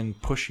Megan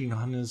pushing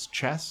on his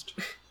chest.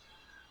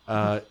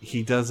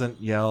 He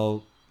doesn't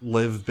yell,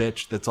 "Live,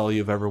 bitch, that's all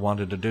you've ever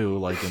wanted to do,"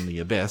 like in The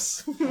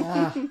Abyss.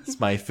 It's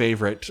my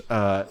favorite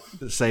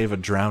save a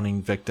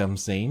drowning victim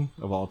scene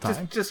of all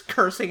time. Just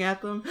cursing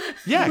at them.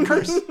 Yeah,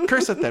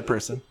 curse at that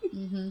person.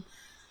 Mm-hmm.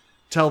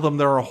 Tell them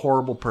they're a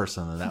horrible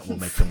person, and that will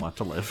make them want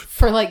to live.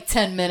 For like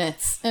 10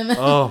 minutes. And then,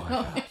 Oh my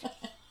god.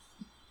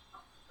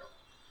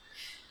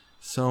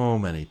 So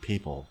many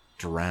people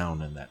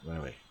drown in that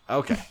movie.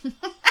 Okay.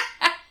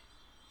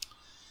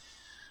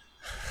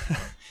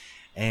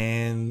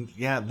 And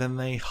yeah, then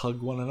they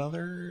hug one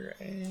another,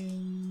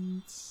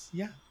 and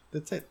yeah,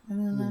 that's it.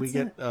 We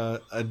get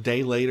a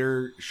day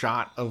later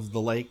shot of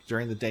the lake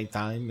during the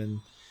daytime,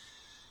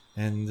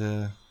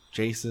 and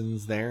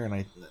Jason's there,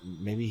 and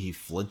maybe he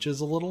flinches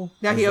a little.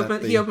 Yeah, he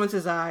opens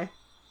his eye.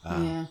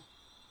 yeah.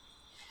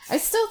 I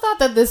still thought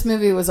that this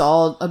movie was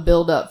all a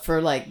build up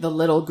for like the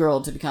little girl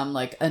to become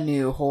like a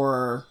new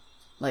horror,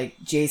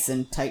 like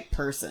Jason type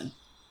person.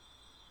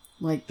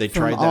 Like They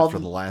tried that for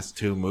the last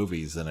 2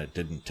 movies, and it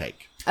didn't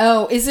take.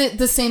 Oh, is it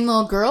the same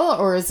little girl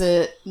or is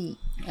it?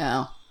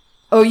 No.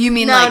 Oh, you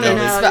mean No, like? no,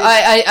 No, no.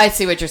 I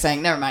see what you're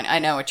saying. Never mind. I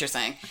know what you're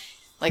saying.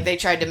 Like they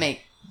tried to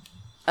make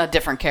a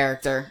different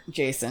character,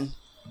 Jason.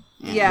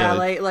 Yeah,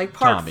 Yeah, like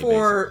part Tommy,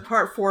 four. basically.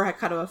 Part 4 had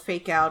kind of a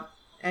fake out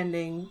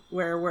ending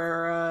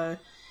where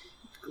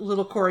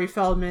little Corey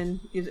Feldman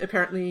is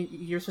apparently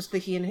you're supposed to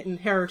think he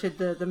inherited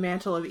the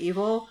mantle of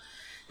evil.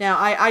 Now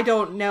I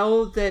don't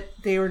know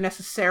that they were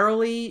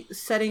necessarily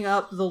setting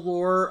up the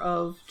lore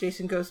of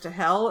Jason Goes to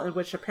Hell, in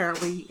which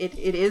apparently it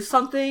is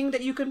something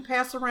that you can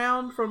pass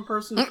around from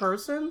person to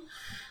person,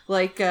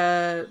 like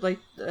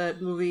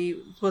movie,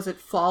 was it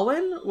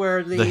Fallen,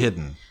 where The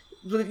Hidden.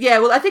 Yeah,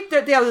 well, I think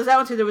there was that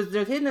one too. There was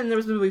Hidden, and there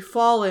was the movie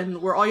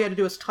Fallen, where all you had to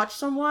do was touch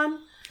someone,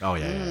 Oh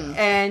yeah.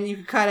 and you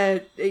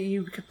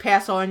could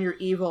pass on your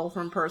evil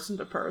from person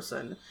to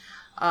person.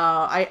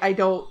 I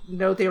don't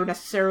know they were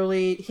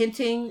necessarily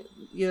hinting,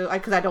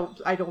 because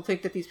I don't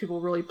think that these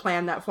people really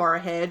planned that far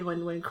ahead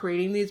when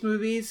creating these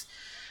movies.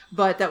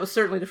 But that was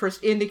certainly the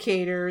first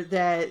indicator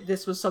that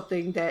this was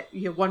something that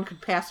one could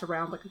pass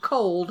around like a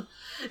cold,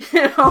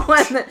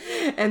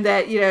 and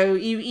that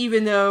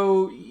even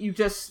though you've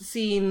just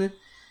seen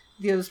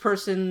this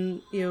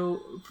person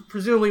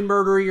presumably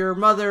murder your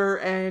mother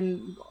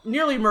and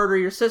nearly murder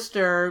your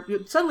sister,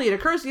 suddenly it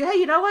occurs to you, hey,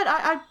 you know what?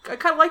 I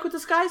kind of like what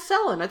this guy's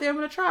selling. I think I'm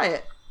going to try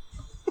it.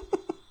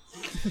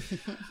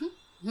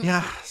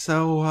 Yeah,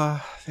 so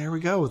there we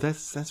go.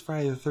 That's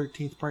Friday the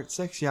 13th, part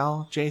 6,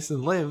 y'all.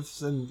 Jason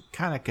lives and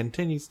kind of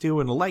continues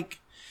to in the lake.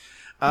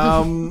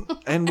 And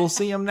we'll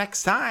see him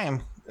next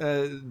time.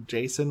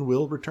 Jason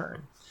will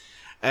return.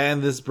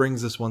 And this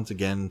brings us once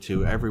again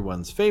to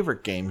everyone's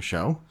favorite game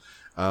show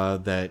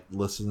that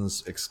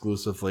listens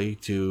exclusively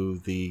to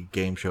the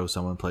game show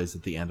someone plays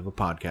at the end of a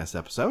podcast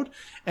episode.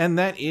 And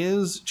that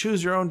is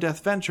Choose Your Own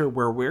Death Venture,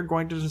 where we're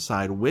going to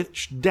decide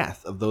which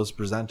death of those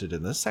presented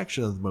in this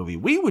section of the movie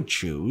we would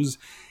choose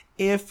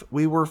if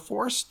we were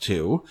forced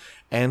to.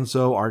 And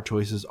so our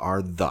choices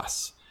are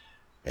thus: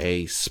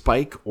 a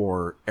spike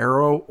or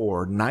arrow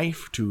or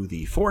knife to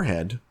the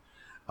forehead,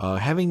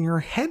 having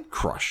your head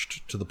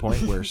crushed to the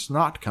point where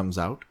snot comes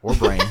out, or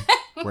brain,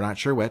 we're not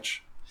sure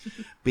which,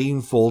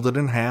 being folded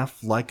in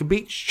half like a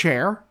beach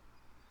chair,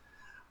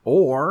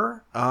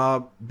 or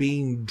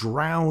being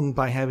drowned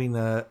by having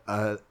a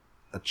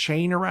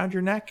chain around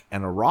your neck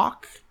and a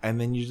rock,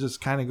 and then you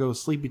just kind of go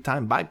sleepy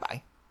time,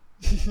 bye-bye.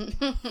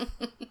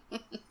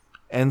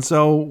 And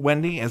so,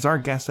 Wendy, as our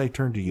guest, I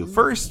turn to you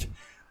first.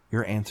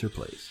 Your answer,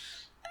 please.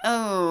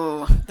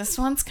 Oh, this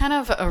one's kind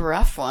of a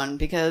rough one,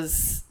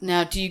 because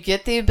now, do you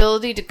get the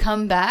ability to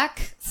come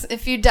back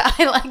if you die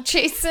like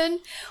Jason,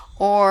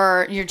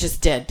 or you're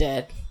just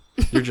dead?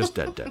 You're just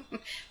dead.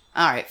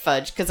 All right,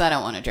 fudge, because I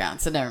don't want to drown,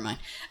 so never mind.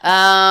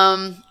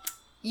 I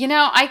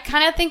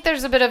kind of think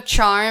there's a bit of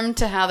charm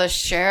to how the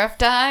sheriff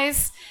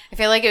dies. I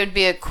feel like it would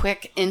be a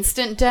quick,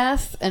 instant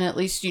death, and at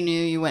least you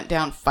knew you went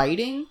down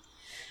fighting.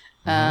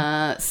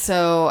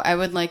 So I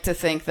would like to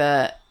think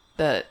that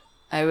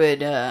I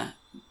would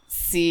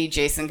see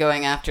Jason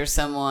going after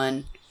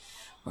someone,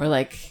 or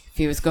like if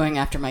he was going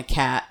after my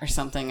cat or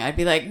something, I'd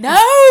be like,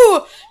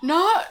 no,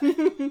 not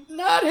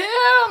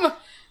him,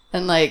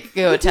 and like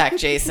go attack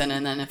Jason.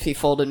 And then if he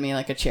folded me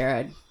like a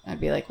chair, I'd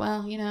be like,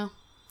 well, at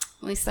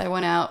least I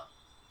went out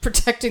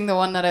protecting the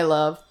one that I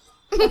love.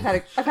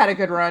 I've had a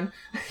good run.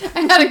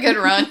 I had a good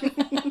run.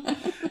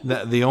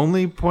 The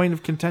only point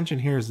of contention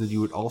here is that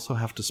you would also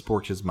have to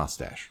sport his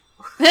mustache.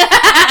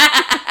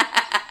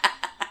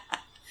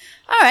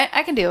 All right,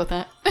 I can deal with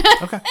that.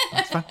 Okay,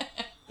 that's fine.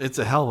 It's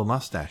a hell of a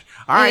mustache.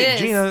 All right,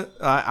 Gina,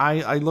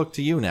 I look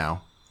to you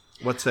now.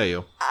 What say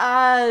you?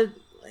 Yeah,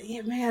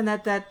 man,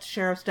 that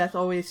sheriff's death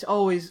always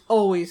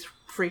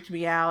freaked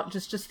me out.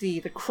 Just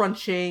the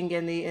crunching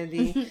and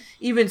the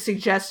even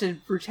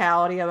suggested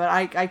brutality of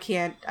it. I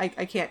can't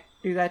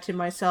do that to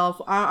myself.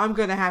 I'm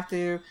gonna have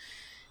to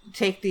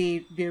take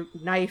the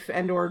knife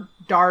and or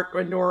dart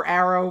and or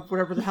arrow,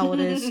 whatever the hell it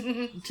is,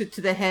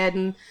 to the head,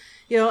 and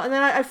and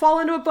then I fall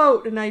into a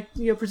boat, and I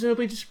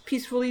presumably just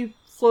peacefully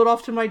float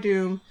off to my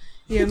doom.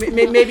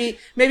 Maybe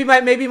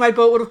my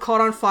boat would have caught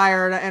on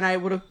fire, and I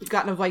would have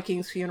gotten a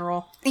Viking's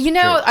funeral.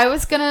 Sure. I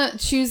was gonna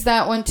choose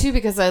that one too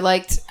because I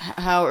liked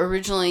how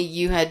originally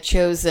you had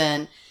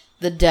chosen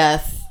the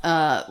death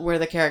where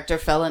the character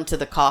fell into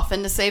the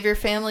coffin to save your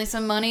family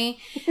some money,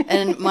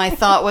 and my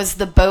thought was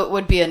the boat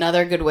would be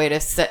another good way to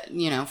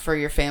for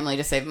your family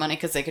to save money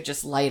because they could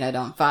just light it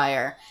on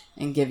fire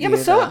and give you the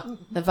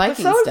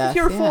Viking stuff.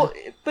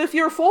 But if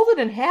you were folded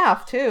in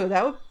half too,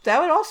 that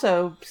would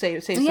also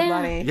save some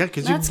money. Yeah,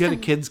 because you can get a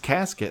kid's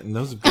casket, and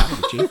those have got to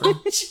be cheaper.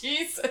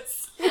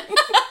 Jesus.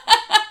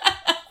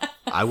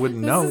 I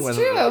wouldn't know, and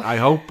true. I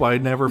hope I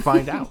never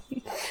find out.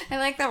 I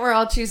like that we're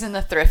all choosing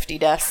the thrifty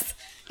death.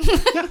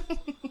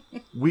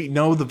 We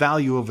know the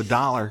value of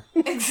 $1.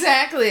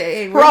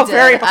 Exactly. We're all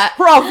very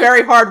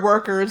hard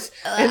workers.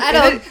 In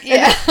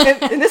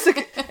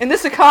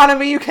this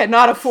economy, you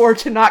cannot afford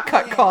to not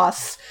cut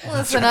costs.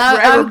 Listen,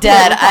 I'm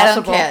dead. I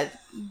don't care.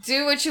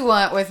 Do what you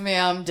want with me.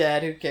 I'm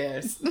dead. Who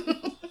cares?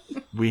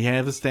 We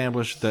have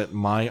established that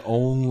my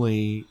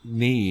only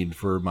need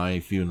for my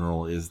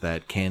funeral is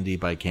that Candy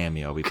by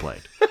Cameo be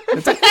played.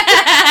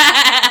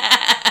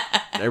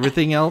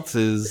 Everything else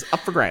is up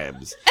for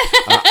grabs.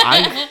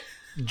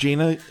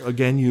 Gina,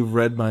 again, you've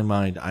read my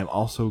mind. I'm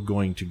also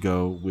going to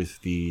go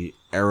with the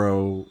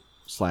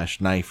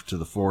arrow/knife to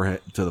the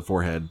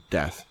forehead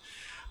death.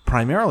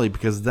 Primarily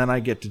because then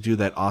I get to do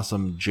that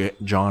awesome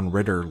John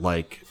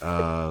Ritter-like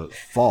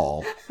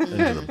fall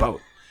into the boat.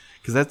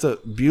 Because that's a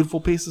beautiful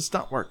piece of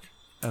stunt work.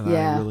 And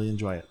I really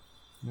enjoy it.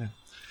 Yeah.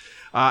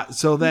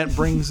 So that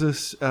brings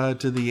us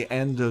to the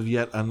end of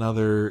yet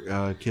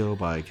another Kill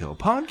by Kill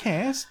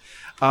podcast.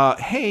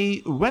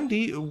 Hey,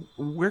 Wendy,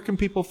 where can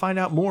people find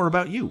out more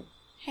about you?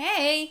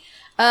 Hey.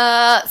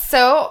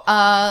 So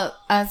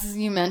as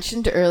you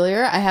mentioned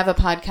earlier, I have a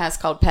podcast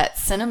called Pet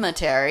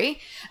Cinematary.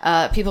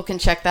 People can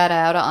check that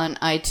out on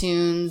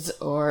iTunes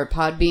or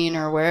Podbean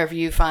or wherever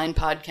you find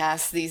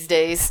podcasts these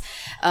days.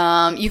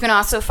 You can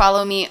also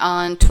follow me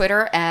on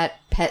Twitter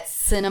at Pet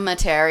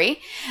Cinematary.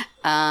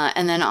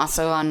 And then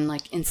also on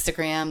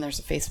Instagram, there's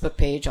a Facebook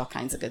page, all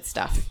kinds of good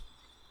stuff.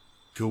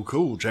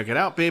 Cool. Check it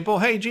out, people.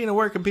 Hey, Gina,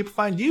 where can people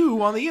find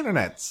you on the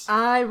internets?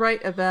 I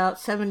write about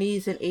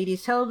 70s and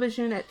 80s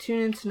television at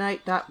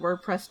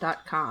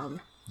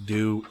tuneintonight.wordpress.com.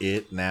 Do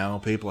it now,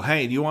 people.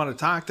 Hey, do you want to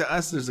talk to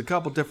us? There's a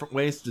couple different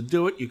ways to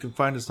do it. You can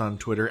find us on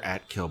Twitter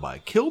at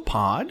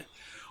KillByKillPod,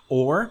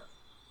 or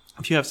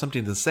if you have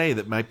something to say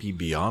that might be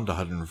beyond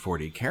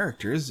 140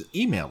 characters,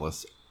 email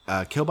us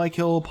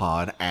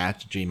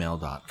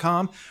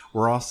killbykillpod@gmail.com.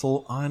 We're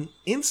also on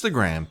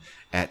Instagram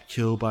at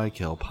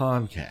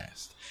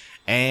KillByKillPodcast.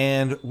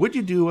 And would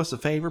you do us a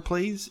favor,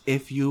 please?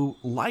 If you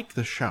like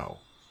the show,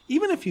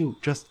 even if you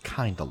just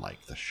kind of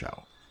like the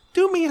show,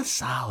 do me a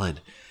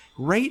solid.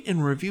 Rate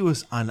and review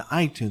us on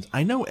iTunes.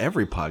 I know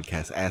every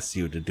podcast asks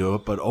you to do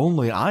it, but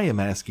only I am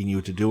asking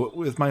you to do it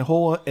with my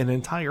whole and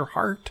entire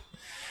heart.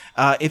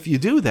 If you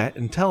do that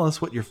and tell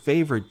us what your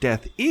favorite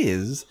death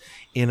is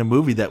in a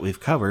movie that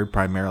we've covered,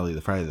 primarily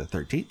the Friday the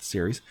 13th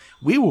series,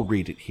 we will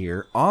read it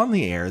here on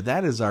the air.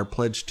 That is our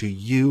pledge to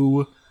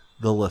you,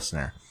 the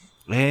listener.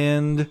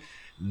 And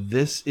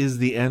this is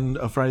the end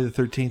of Friday the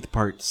 13th,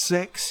 Part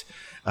 6.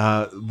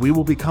 We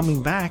will be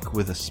coming back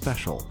with a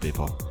special,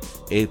 people.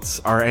 It's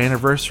our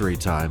anniversary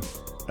time,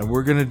 and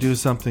we're going to do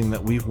something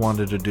that we've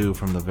wanted to do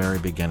from the very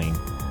beginning.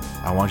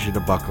 I want you to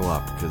buckle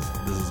up, because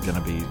this is going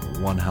to be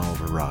one hell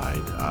of a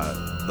ride.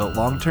 The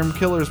long-term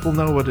killers will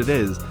know what it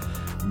is.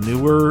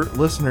 Newer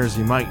listeners,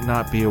 you might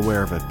not be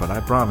aware of it, but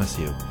I promise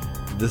you,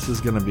 this is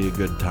going to be a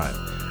good time.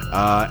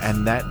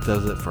 And that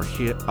does it for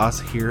us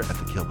here at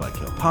the Kill by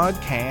Kill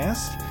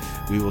podcast.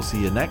 We will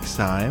see you next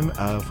time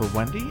for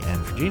Wendy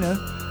and for Gina.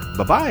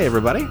 Bye-bye,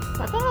 everybody.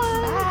 Bye-bye.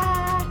 Bye.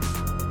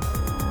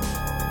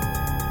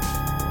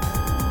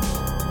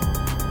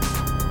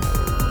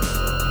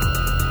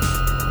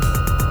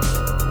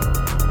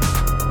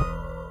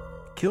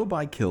 Kill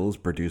by Kill is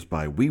produced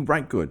by We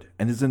Write Good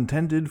and is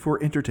intended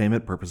for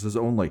entertainment purposes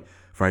only.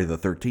 Friday the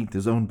 13th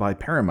is owned by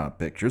Paramount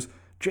Pictures.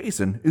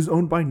 Jason is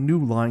owned by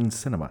New Line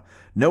Cinema.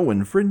 No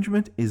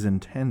infringement is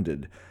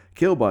intended.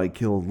 Kill by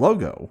Kill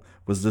logo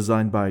was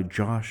designed by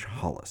Josh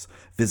Hollis.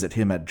 Visit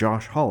him at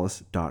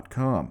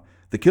joshhollis.com.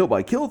 The Kill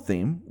by Kill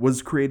theme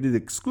was created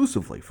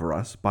exclusively for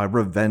us by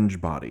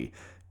Revenge Body.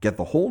 Get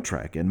the whole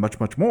track and much,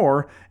 much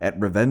more at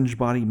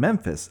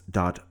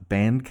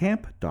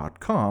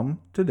revengebodymemphis.bandcamp.com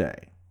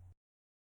today.